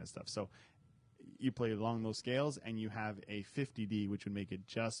all that kind of stuff. So you play along those scales, and you have a 50D, which would make it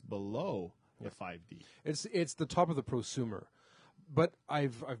just below the 5D. It's the top of the prosumer. But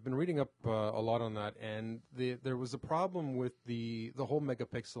I've been reading up a lot on that, and there was a problem with the whole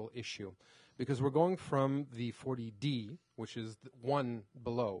megapixel issue, because we're going from the 40D, which is one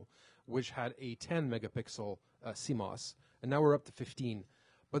below, which had a 10 megapixel CMOS, and now we're up to 15.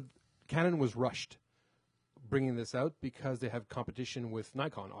 But Canon was rushed bringing this out because they have competition with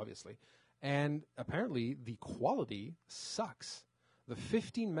Nikon, obviously, and apparently the quality sucks. The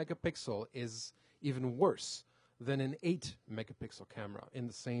 15 megapixel is even worse than an 8 megapixel camera in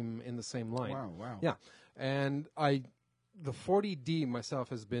the same line. Wow. Yeah, and I the 40D myself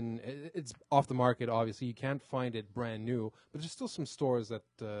has been, it's off the market, obviously. You can't find it brand new, but there's still some stores that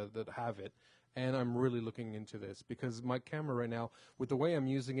have it. And I'm really looking into this because my camera right now, with the way I'm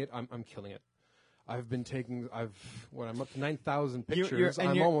using it, I'm killing it. I've been taking, I'm up to 9,000 pictures.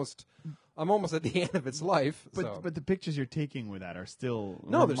 I'm almost at the end of its life. But the pictures you're taking with that are still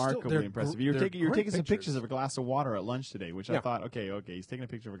No, remarkably impressive. You're they're taking great some pictures. pictures of a glass of water at lunch today, which I thought, okay, he's taking a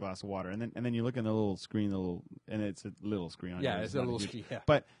picture of a glass of water, and then you look in the little screen, and it's a little screen on Yeah, yours, it's a not little huge. screen, yeah.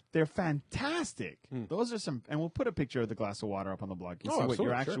 But they're fantastic. Those are some, and we'll put a picture of the glass of water up on the blog. You see what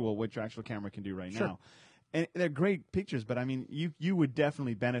your actual camera can do right now. And they're great pictures, but I mean, you would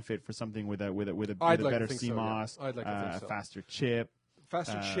definitely benefit for something with a better CMOS, I'd like to think so. faster chip.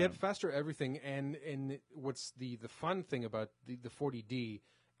 Faster chip, faster everything, and what's the fun thing about the 40D?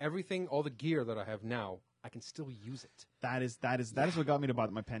 Everything, all the gear that I have now, I can still use it. That is what got me to buy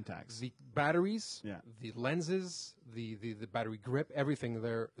my Pentax. The batteries, Yeah. the lenses, the battery grip, everything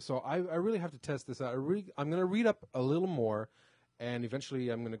there. So I really have to test this out. I'm going to read up a little more, and eventually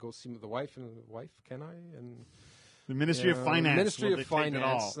I'm going to go see the wife. Can I? And The Ministry of Finance. Ministry will of dictate it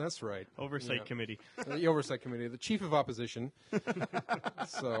all. Finance. That's right. Oversight Committee. The Oversight Committee, the Chief of Opposition.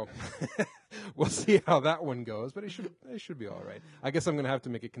 So we'll see how that one goes, but it should be all right. I guess I'm going to have to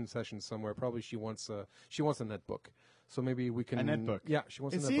make a concession somewhere. Probably she wants a netbook. So maybe we can A netbook. Yeah, she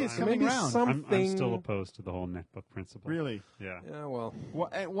wants a See, netbook. it's So coming maybe round. something. I'm still opposed to the whole netbook principle. Really? Yeah. Yeah, well,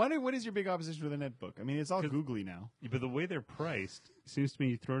 What is your big opposition to the netbook? I mean, it's all googly now. Yeah, but the way they're priced, it seems to me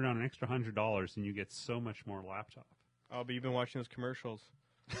you throw down an extra $100 and you get so much more laptop. Oh, but you've been watching those commercials.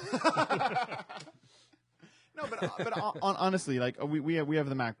 No, but honestly, like we have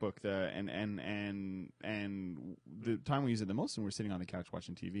the MacBook, and the time we use it the most, when we're sitting on the couch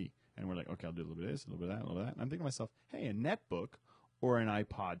watching TV, and we're like, okay, I'll do a little bit of this, a little bit of that, a little bit of that. And I'm thinking to myself, hey, a netbook or an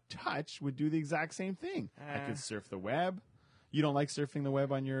iPod Touch would do the exact same thing. I could surf the web. You don't like surfing the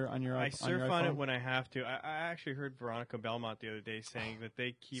web on your I surf on iPhone? it when I have to. I actually heard Veronica Belmont the other day saying that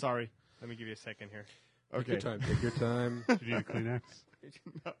they keep. Sorry. Let me give you a second here. Okay. take your time. Do you need a Kleenex?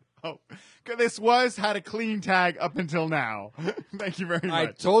 Oh, this was had a clean tag up until now. Thank you very much.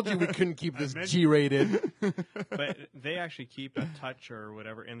 I told you we couldn't keep this G-rated. But they actually keep a Touch or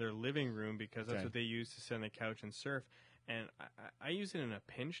whatever in their living room because that's Okay. what they use to sit on the couch and surf. And I use it in a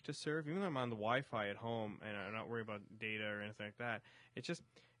pinch to surf, even though I'm on the Wi-Fi at home and I'm not worried about data or anything like that.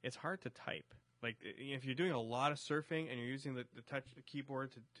 It's hard to type. Like, if you're doing a lot of surfing and you're using the touch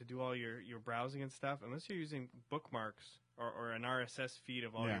keyboard to do all your browsing and stuff, unless you're using bookmarks or an RSS feed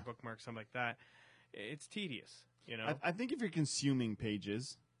of all your bookmarks, something like that, it's tedious. You know, I think if you're consuming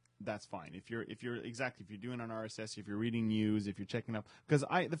pages, that's fine. If you're doing an RSS, if you're reading news, if you're checking up, because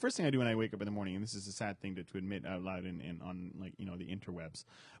the first thing I do when I wake up in the morning, and this is a sad thing to admit out loud on like the interwebs,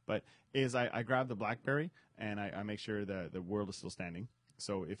 but is I grab the BlackBerry and I make sure the world is still standing.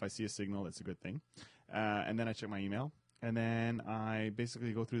 So if I see a signal, that's a good thing. And then I check my email. And then I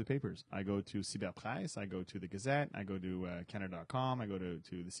basically go through the papers. I go to Cyberpresse, I go to the Gazette, I go to Canada.com, I go to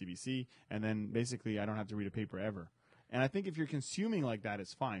the CBC, and then basically I don't have to read a paper ever. And I think if you're consuming like that,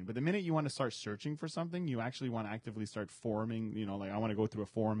 it's fine. But the minute you want to start searching for something, you actually want to actively start forming, like I want to go through a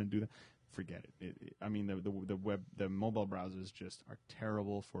forum and do that. Forget it. I mean, the mobile browsers just are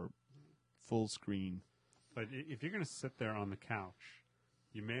terrible for full screen. But if you're going to sit there on the couch,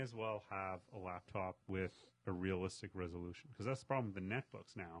 you may as well have a laptop with a realistic resolution, because that's the problem with the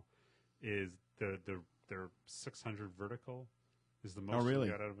netbooks now. Is they're 600 vertical is the most really?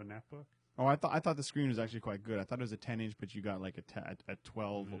 you get out of a netbook. Oh, I thought the screen was actually quite good. I thought it was a 10-inch, but you got like a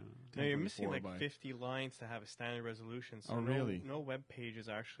 12. no, you're missing 1024 like by- 50 lines to have a standard resolution. So Oh, really? No web pages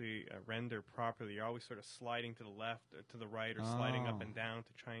actually render properly. You're always sort of sliding to the left, or to the right, or sliding up and down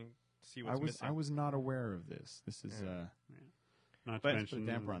to try and see what's missing. I was not aware of this. This is Not But- to mention Put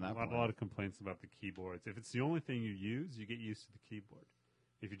a damper on that a point. lot of complaints about the keyboards. If it's the only thing you use, you get used to the keyboard.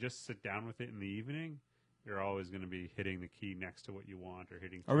 If you just sit down with it in the evening, you're always going to be hitting the key next to what you want or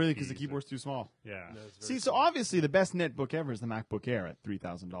hitting. oh really? Because Because the keyboard's too small. Yeah. See, so obviously the best netbook ever is the MacBook Air at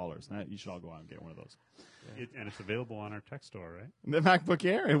 $3,000. You should all go out and get one of those. And it's available on our tech store, right? The MacBook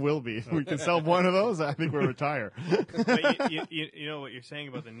Air, it will be. We can sell one of those. I think we'll retire. But you know what you're saying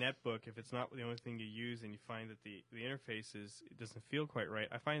about the netbook. If it's not the only thing you use, and you find that the interface it doesn't feel quite right,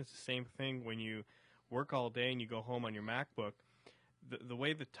 I find it's the same thing when you work all day and you go home on your MacBook. The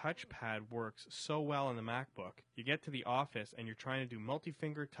way the touchpad works so well on the MacBook, you get to the office and you're trying to do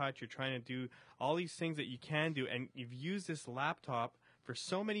multi-finger touch, you're trying to do all these things that you can do, and you've used this laptop for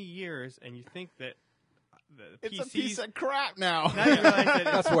so many years, and you think that the It's PCs, a piece of crap now. now you realize that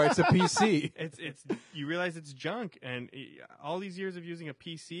That's why it's a PC. it's you realize it's junk, and all these years of using a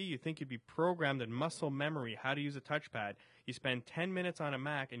PC, you think you'd be programmed in muscle memory how to use a touchpad. You spend 10 minutes on a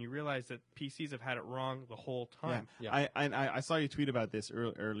Mac, and you realize that PCs have had it wrong the whole time. Yeah. I saw you tweet about this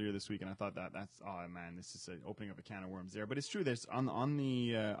earlier this week, and I thought that's oh man, this is opening up a can of worms there. But it's true. There's on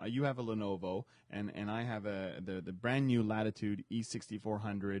the you have a Lenovo, and I have the brand new Latitude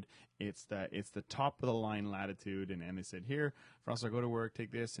E6400. It's the top of the line Latitude, and they said here, Frost, I go to work,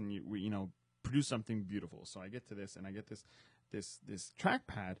 take this, and you produce something beautiful. So I get to this, and I get this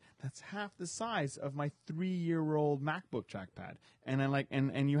trackpad that's half the size of my 3-year-old MacBook trackpad, and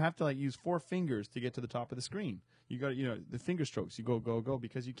and you have to use 4 fingers to get to the top of the screen. You got the finger strokes. You go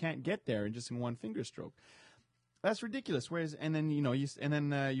because you can't get there in one finger stroke. That's ridiculous. Whereas and then you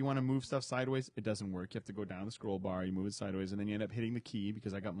want to move stuff sideways, it doesn't work. You have to go down the scroll bar. You move it sideways, and then you end up hitting the key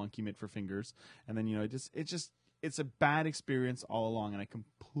because I got monkey mitt for fingers. And then it's a bad experience all along. And I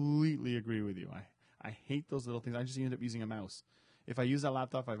completely agree with you. I hate those little things. I just end up using a mouse. If I use that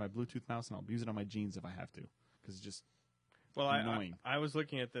laptop, I have my Bluetooth mouse, and I'll use it on my jeans if I have to, because it's just annoying. I was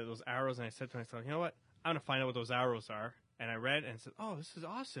looking at those arrows, and I said to myself, you know what? I'm going to find out what those arrows are. And I read and said, oh, this is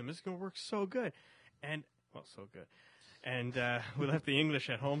awesome. This is going to work so good. And, well, so good. And we left the English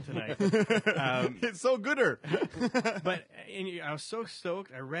at home tonight. It's so gooder. But I was so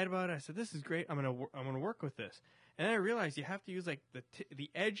stoked. I read about it. I said, this is great. I'm gonna work with this. And then I realized you have to use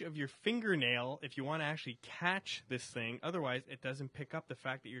the edge of your fingernail if you want to actually catch this thing. Otherwise, it doesn't pick up the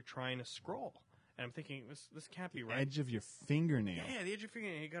fact that you're trying to scroll. And I'm thinking, this can't be right. Edge of your fingernail. Yeah, the edge of your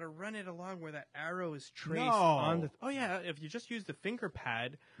fingernail. You got to run it along where that arrow is traced No. on the. Oh yeah, if you just use the finger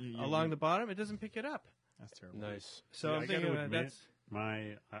pad along the bottom, it doesn't pick it up. That's terrible. Nice. So Yeah, I'm I gotta thinking admit, that's.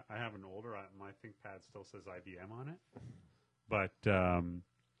 I have an older. My ThinkPad still says IBM on it, but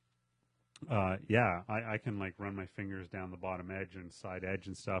I can run my fingers down the bottom edge and side edge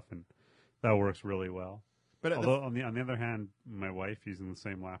and stuff, and that works really well. But although on the other hand, my wife using the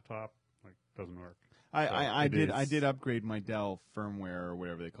same laptop doesn't work. I did upgrade my Dell firmware or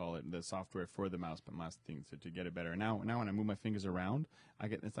whatever they call it, the software for the mouse thing to get it better. Now when I move my fingers around, I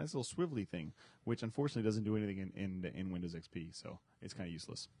get this nice little swivelly thing, which unfortunately doesn't do anything in Windows XP, so it's kind of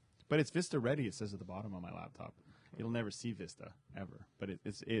useless. But it's Vista ready. It says at the bottom on my laptop. You'll never see Vista ever, but it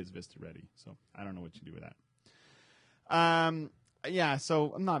is Vista ready. So I don't know what you do with that. Yeah,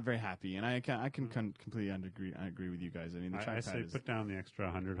 so I'm not very happy, and I can completely agree with you guys. I mean, the trackpad I say put down the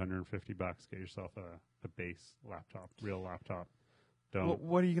extra $150. Get yourself a base laptop, real laptop. Don't.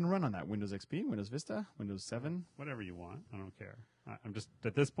 What are you going to run on that? Windows XP, Windows Vista, Windows 7? Whatever you want. I don't care. I'm just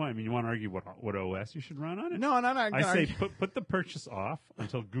at this point. I mean, you want to argue what OS you should run on it? No. I say put the purchase off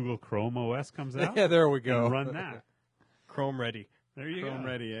until Google Chrome OS comes out. Yeah, there we go. And run that. Chrome ready. There you Chrome go.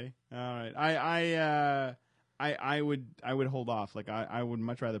 ready, eh? All right. I would hold off. I would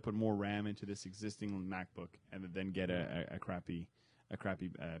much rather put more RAM into this existing MacBook and then get a crappy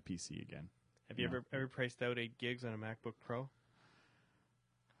PC again. Have you ever priced out 8 gigs on a MacBook Pro?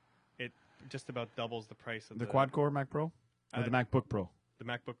 It just about doubles the price of the quad core Mac Pro or the MacBook Pro. The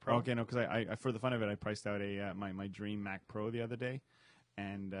MacBook Pro. Okay, no, because I for the fun of it, I priced out my dream Mac Pro the other day,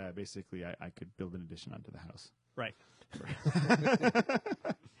 and basically I could build an addition onto the house. Right.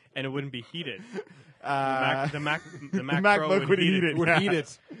 And it wouldn't be heated. The Mac MacBook Pro would heat it. Would yeah. heat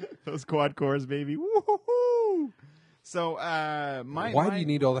it. Those quad cores, baby. Woo-hoo-hoo. So Why do you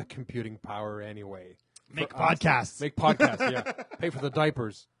need all that computing power anyway? make podcasts? Make podcasts, yeah. Pay for the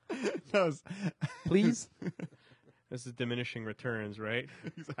diapers. Those. Please? This is diminishing returns, right?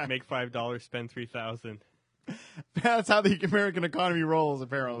 Make $5, spend $3,000. That's how the American economy rolls,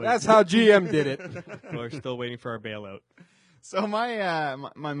 apparently. That's how GM did it. We're still waiting for our bailout. So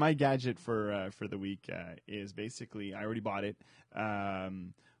my gadget for the week is basically I already bought it.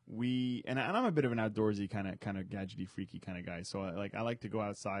 And I'm a bit of an outdoorsy kind of gadgety freaky kind of guy. So I like to go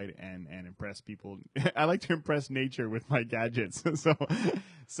outside and impress people. I like to impress nature with my gadgets.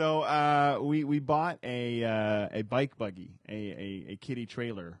 so we bought a bike buggy, a kiddie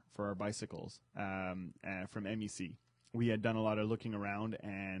trailer for our bicycles from MEC. We had done a lot of looking around,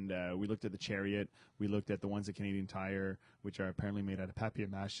 and we looked at the Chariot. We looked at the ones at Canadian Tire, which are apparently made out of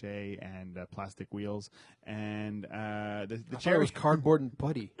papier-mâché and plastic wheels. And the Chariot was cardboard and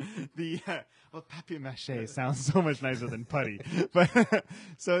putty. Well, papier-mâché sounds so much nicer than putty. But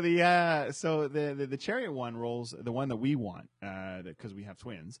so the Chariot one rolls, the one that we want, because we have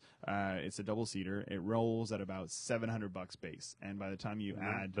twins. It's a double-seater. It rolls at about $700 base, and by the time you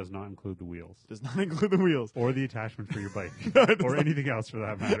add, does not include the wheels or the attachment for your bike or anything else for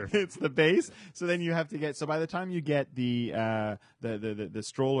that matter. It's the base. So then you have to get. So by the time you get the the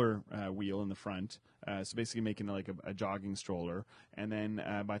stroller wheel in the front. So basically making it like a jogging stroller. And then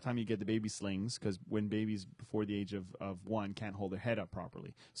by the time you get the baby slings, because when babies before the age of 1 can't hold their head up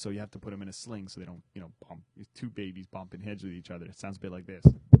properly, so you have to put them in a sling so they don't, bump. Two babies bumping heads with each other. It sounds a bit like this.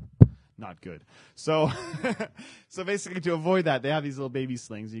 Not good. So, so basically, to avoid that, they have these little baby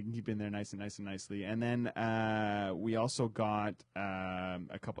slings you can keep in there nice and nicely. And then we also got an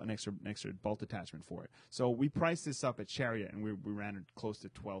extra bolt attachment for it. So we priced this up at Chariot, and we ran it close to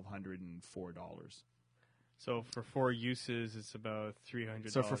 $1,204. So for 4 uses, it's about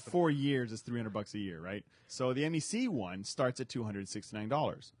 $300. So for 4 years, it's $300 a year, right? So the MEC one starts at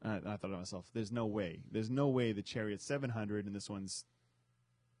 $269. I thought to myself, there's no way the Chariot's $700 and this one's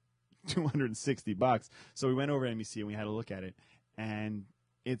 $260. So we went over to MEC and we had a look at it, and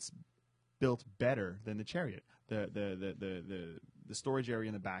it's built better than the Chariot. The storage area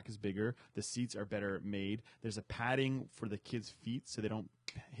in the back is bigger. The seats are better made. There's a padding for the kids' feet so they don't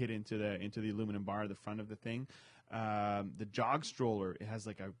hit into the aluminum bar at the front of the thing. The jog stroller, it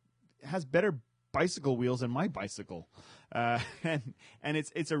has better bicycle wheels than my bicycle, and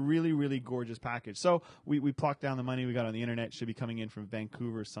it's a really, really gorgeous package. So we plucked down the money we got on the internet. Should be coming in from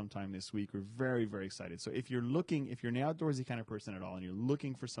Vancouver sometime this week. We're very, very excited. So if you're an outdoorsy kind of person at all and you're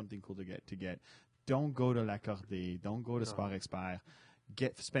looking for something cool to get, don't go to L'Accordé, don't go to Sport Expert.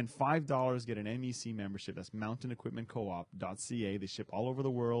 Spend $5, get an MEC membership. That's mountainEquipmentCoop.ca. They ship all over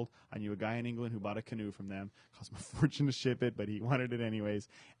the world. I knew a guy in England who bought a canoe from them. Cost him a fortune to ship it, but he wanted it anyways.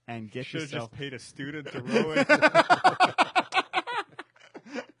 And get should have yourself just paid a student to row it.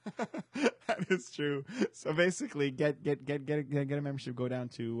 That is true. So basically, get a membership. Go down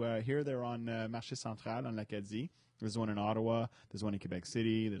to here. They're on Marché Central on L'Acadie. There's one in Ottawa. There's one in Quebec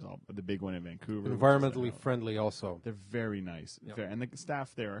City. There's the big one in Vancouver. Environmentally friendly also. They're very nice. Yep. And the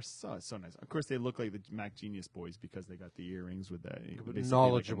staff there are so nice. Of course, they look like the Mac Genius boys because they got the earrings with the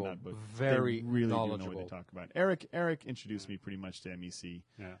knowledgeable. Like but very they really knowledgeable. do know what they talk about. Eric introduced me pretty much to MEC.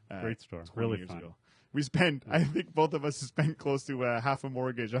 Yeah, great store. 20 Really years fun. ago. We spent, I think both of us spent close to half a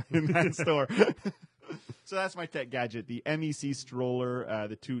mortgage in that store. So that's my tech gadget, the MEC stroller,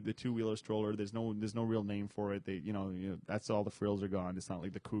 the two-wheeler stroller. There's no real name for it. They, that's all the frills are gone. It's not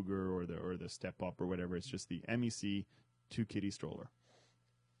like the Cougar or the Step Up or whatever. It's just the MEC 2-kitty stroller.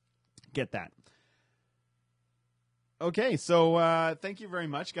 Get that. Okay, so thank you very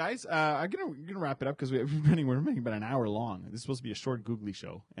much, guys. I'm gonna wrap it up because we're running about an hour long. This is supposed to be a short googly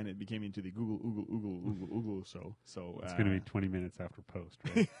show, and it became into the Google show. So It's going to be 20 minutes after post,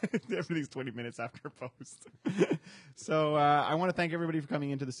 right? everything's 20 minutes after post. So I want to thank everybody for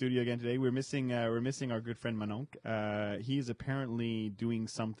coming into the studio again today. We're missing our good friend Manonk. He is apparently doing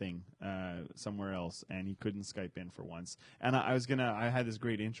something somewhere else, and he couldn't Skype in for once. And I had this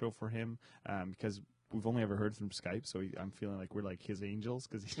great intro for him because we've only ever heard from Skype, so I'm feeling like we're like his angels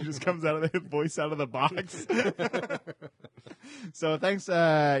because he just comes out of the voice out of the box. So thanks.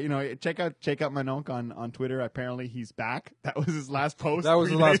 Check out Manonk on Twitter. Apparently he's back. That was his last post. That was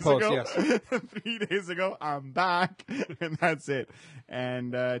his last post. Yes. 3 days ago, I'm back, and that's it.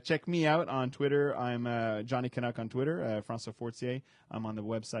 And check me out on Twitter. I'm Johnny Canuck on Twitter. François Fortier. I'm on the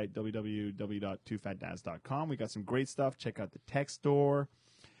website www.twofatdads.com. We got some great stuff. Check out the tech store.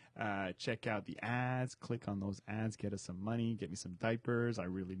 Check out the ads. Click on those ads. Get us some money. Get me some diapers. I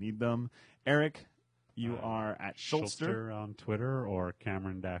really need them. Eric, you are at Schultster on Twitter or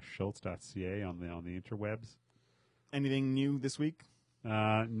Cameron-Schultz.ca on the interwebs. Anything new this week?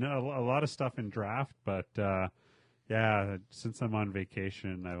 No, a lot of stuff in draft, but yeah, since I'm on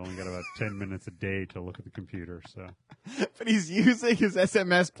vacation, I've only got about 10 minutes a day to look at the computer. So, but he's using his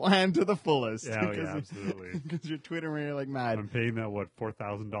SMS plan to the fullest. Yeah, absolutely. Because you're twittering like mad. I'm paying that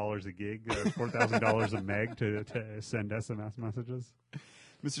 $4,000 a gig, $4,000 a meg to send SMS messages.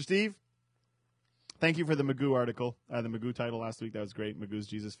 Mr. Steve, thank you for the Magoo article, the Magoo title last week. That was great. Magoo's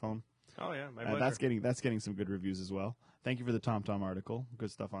Jesus phone. Oh yeah, my pleasure. That's getting some good reviews as well. Thank you for the TomTom article.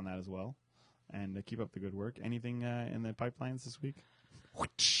 Good stuff on that as well. And keep up the good work. Anything in the pipelines this week? I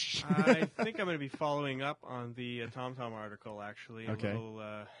think I'm going to be following up on the TomTom article, actually. Okay.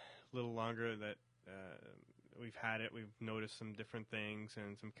 A little longer that we've had it. We've noticed some different things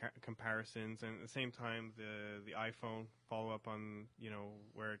and some comparisons. And at the same time, the iPhone follow-up on,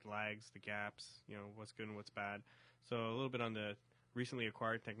 where it lags, the gaps, what's good and what's bad. So a little bit on the recently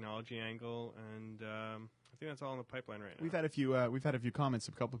acquired technology angle, and I think that's all in the pipeline right now. We've had a few comments.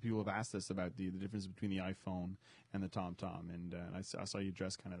 A couple of people have asked us about the difference between the iPhone and the TomTom, and I saw you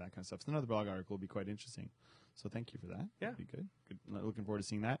address kind of that kind of stuff. So another blog article will be quite interesting. So thank you for that. Yeah, that'd be good. Looking forward to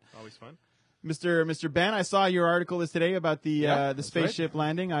seeing that. Always fun. Mr. Ben, I saw your article is today about the that's spaceship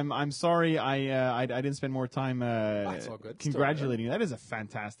landing. I'm sorry I didn't spend more time That's all good. congratulating you. That is a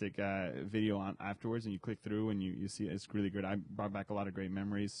fantastic video on afterwards, and you click through and you see it's really good. I brought back a lot of great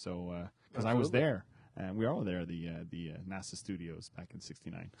memories. So because I was Absolutely. there, we were all there at the NASA studios back in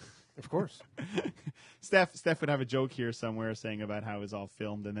 '69. Of course. Steph would have a joke here somewhere saying about how it was all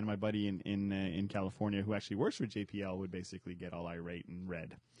filmed, and then my buddy in California who actually works for JPL would basically get all irate and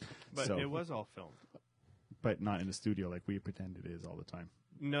red. But So- it was all filmed. but not in the studio like we pretend it is all the time.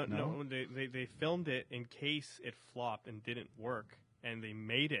 No, No? they filmed it in case it flopped and didn't work, and they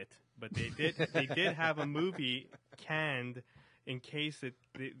made it. But they did have a movie canned in case the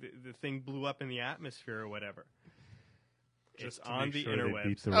thing blew up in the atmosphere or whatever. It's Just to on make the sure they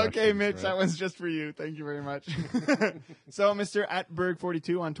beat interwebs. the Okay, Russians, Mitch, right? that was just for you. Thank you very much. So, Mr.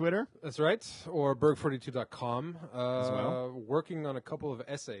 @Berg42 on Twitter. That's right. Or berg42.com. well. Working on a couple of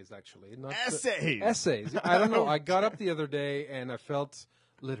essays, actually. Not Essays? Essays. I don't know. I got up the other day and I felt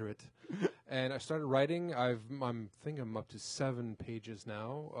literate. And I started writing. I think I'm up to 7 pages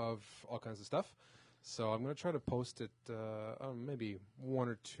now of all kinds of stuff. So I'm going to try to post it maybe 1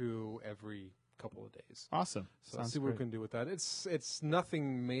 or 2 every couple of days. Awesome. So Sounds see what great. we can do with that. It's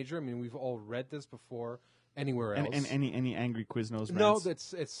nothing major. I mean, we've all read this before anywhere else. And any angry Quiznos No,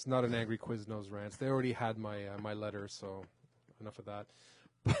 rants? it's not an angry Quiznos rants. They already had my letter, so enough of that.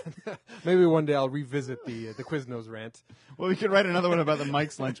 Maybe one day I'll revisit the Quiznos rant. Well, we could write another one about the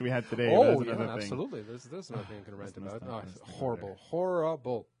Mike's lunch we had today. That's Oh another yeah, thing. absolutely. There's another thing I can rant Let's about. not- Oh, let's not go horrible,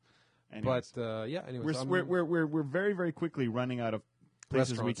 horrible. Anyways, But yeah. Anyways, we're very, very quickly running out of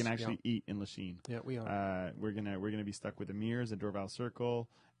places we Restaurants, can actually eat in Lachine. yeah, we are. We're gonna be stuck with Amir's at Dorval Circle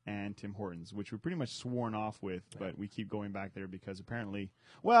and Tim Hortons, which we're pretty much sworn off with, but we keep going back there because apparently,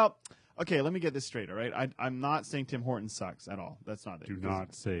 well, okay, let me get this straight, all right? I'm not saying Tim Hortons sucks at all. That's not it. Do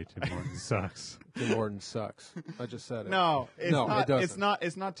not say Tim Hortons sucks. Tim Hortons sucks. I just said it. No, it's No, not. it doesn't.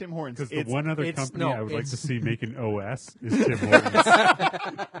 It's not Tim Hortons. Because the It's- one other it's- company no, I would like it's- to see make an OS is Tim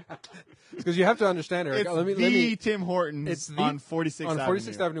Hortons. Because you have to understand, Eric. It's Let me Tim Hortons It's the- on 46th on Avenue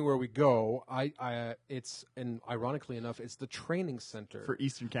 46th Avenue where we go. And ironically enough, it's the training center for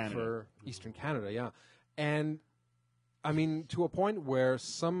Eastern Canada. for Eastern Canada, yeah. And I mean, to a point where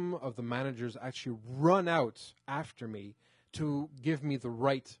some of the managers actually run out after me to give me the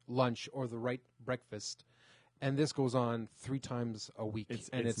right lunch or the right breakfast. And this goes on 3 times a week.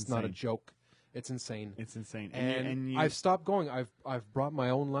 It's not a insane. joke. It's insane. It's insane. And you, I've stopped going. I've brought my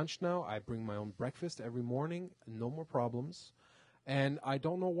own lunch now. I bring my own breakfast every morning. No more problems. And I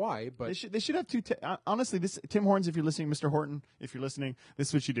don't know why, but they should have 2. Honestly, this Tim Hortons. If you're listening, Mr. Horton, if you're listening, this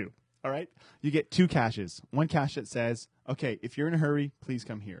is what you do. All right, you get 2 caches. One cache that says, "Okay, if you're in a hurry, please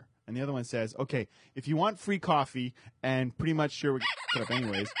come here," and the other one says, "Okay, if you want free coffee and pretty much sure we're gonna put up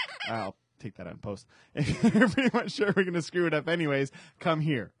anyways, I'll take that out in post. If you're pretty much sure we're gonna screw it up anyways, come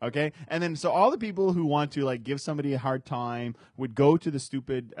here." Okay, and then so all the people who want to like give somebody a hard time would go to the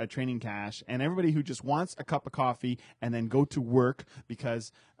stupid training cache, and everybody who just wants a cup of coffee and then go to work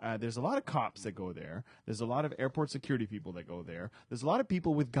because there's a lot of cops that go there. There's a lot of airport security people that go there. There's a lot of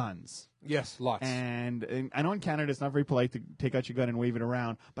people with guns. yes, lots. And I know in Canada it's not very polite to take out your gun and wave it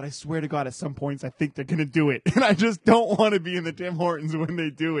around, but I swear to God, at some points I think they're going to do it. And I just don't want to be in the Tim Hortons when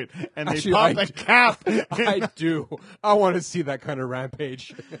they do it. And they Actually, pop I a do. cap. I do. I want to see that kind of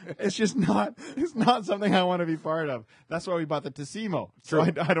rampage. It's just not, it's not something I want to be part of. That's why we bought the Tassimo. So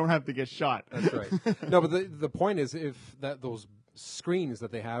True. I don't have to get shot. That's right. No, but the point is, if those screens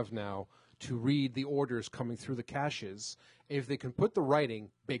that they have now to read the orders coming through the caches, if they can put the writing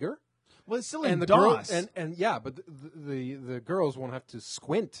bigger, Well, it's still in and the DOS. girl, and yeah, but the girls won't have to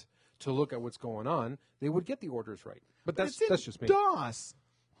squint to look at what's going on. They would get the orders right. But But it's that's in just me. DOS.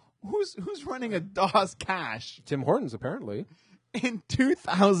 Who's running a DOS cache Tim Hortons apparently. in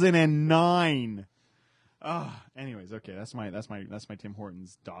 2009? Anyways, okay, that's my Tim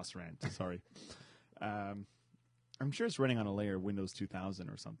Hortons DOS rant. Sorry. I'm sure it's running on a layer Windows 2000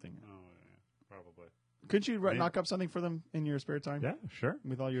 or something. Oh, yeah, probably. Could you Maybe. knock up something for them in your spare time? Yeah, sure.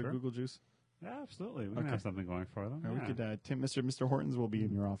 With all your Sure. Google juice? Yeah, absolutely. We can Okay. have something going for them. Or yeah. we could, Mr. Hortons will be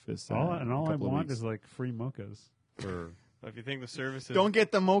in your office. all in a I couple of want weeks. is like free mochas for. If you think the service is Don't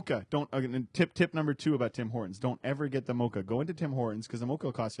get the mocha. Don't tip number 2 about Tim Hortons. Don't ever get the mocha. Go into Tim Hortons because the mocha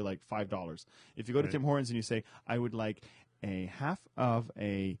will cost you like $5. If you go to Right. Tim Hortons and you say, "I would like a half of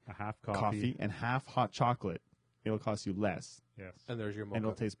a a half coffee and half hot chocolate," it'll cost you less Yes. And there's your and it'll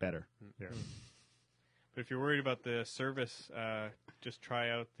mocha. taste better. Yeah. But if you're worried about the service, just try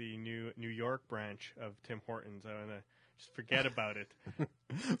out the New York branch of Tim Hortons. I wanna just forget about it.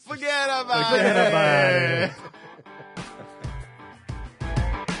 Forget about Forget it. about it.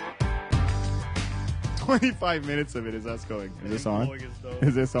 25 minutes of it is us going. Is this on? Blowing his nose.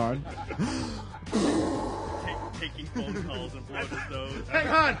 Is this on? Taking phone calls and blowing his nose. Hang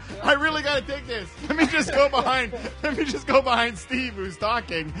on, I really gotta take this. Let me just go behind. Let me just go behind Steve, who's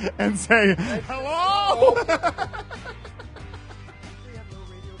talking, and say hello.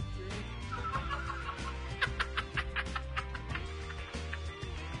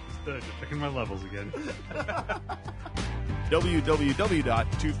 Just checking my levels again.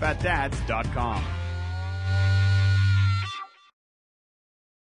 www.twofatdads.com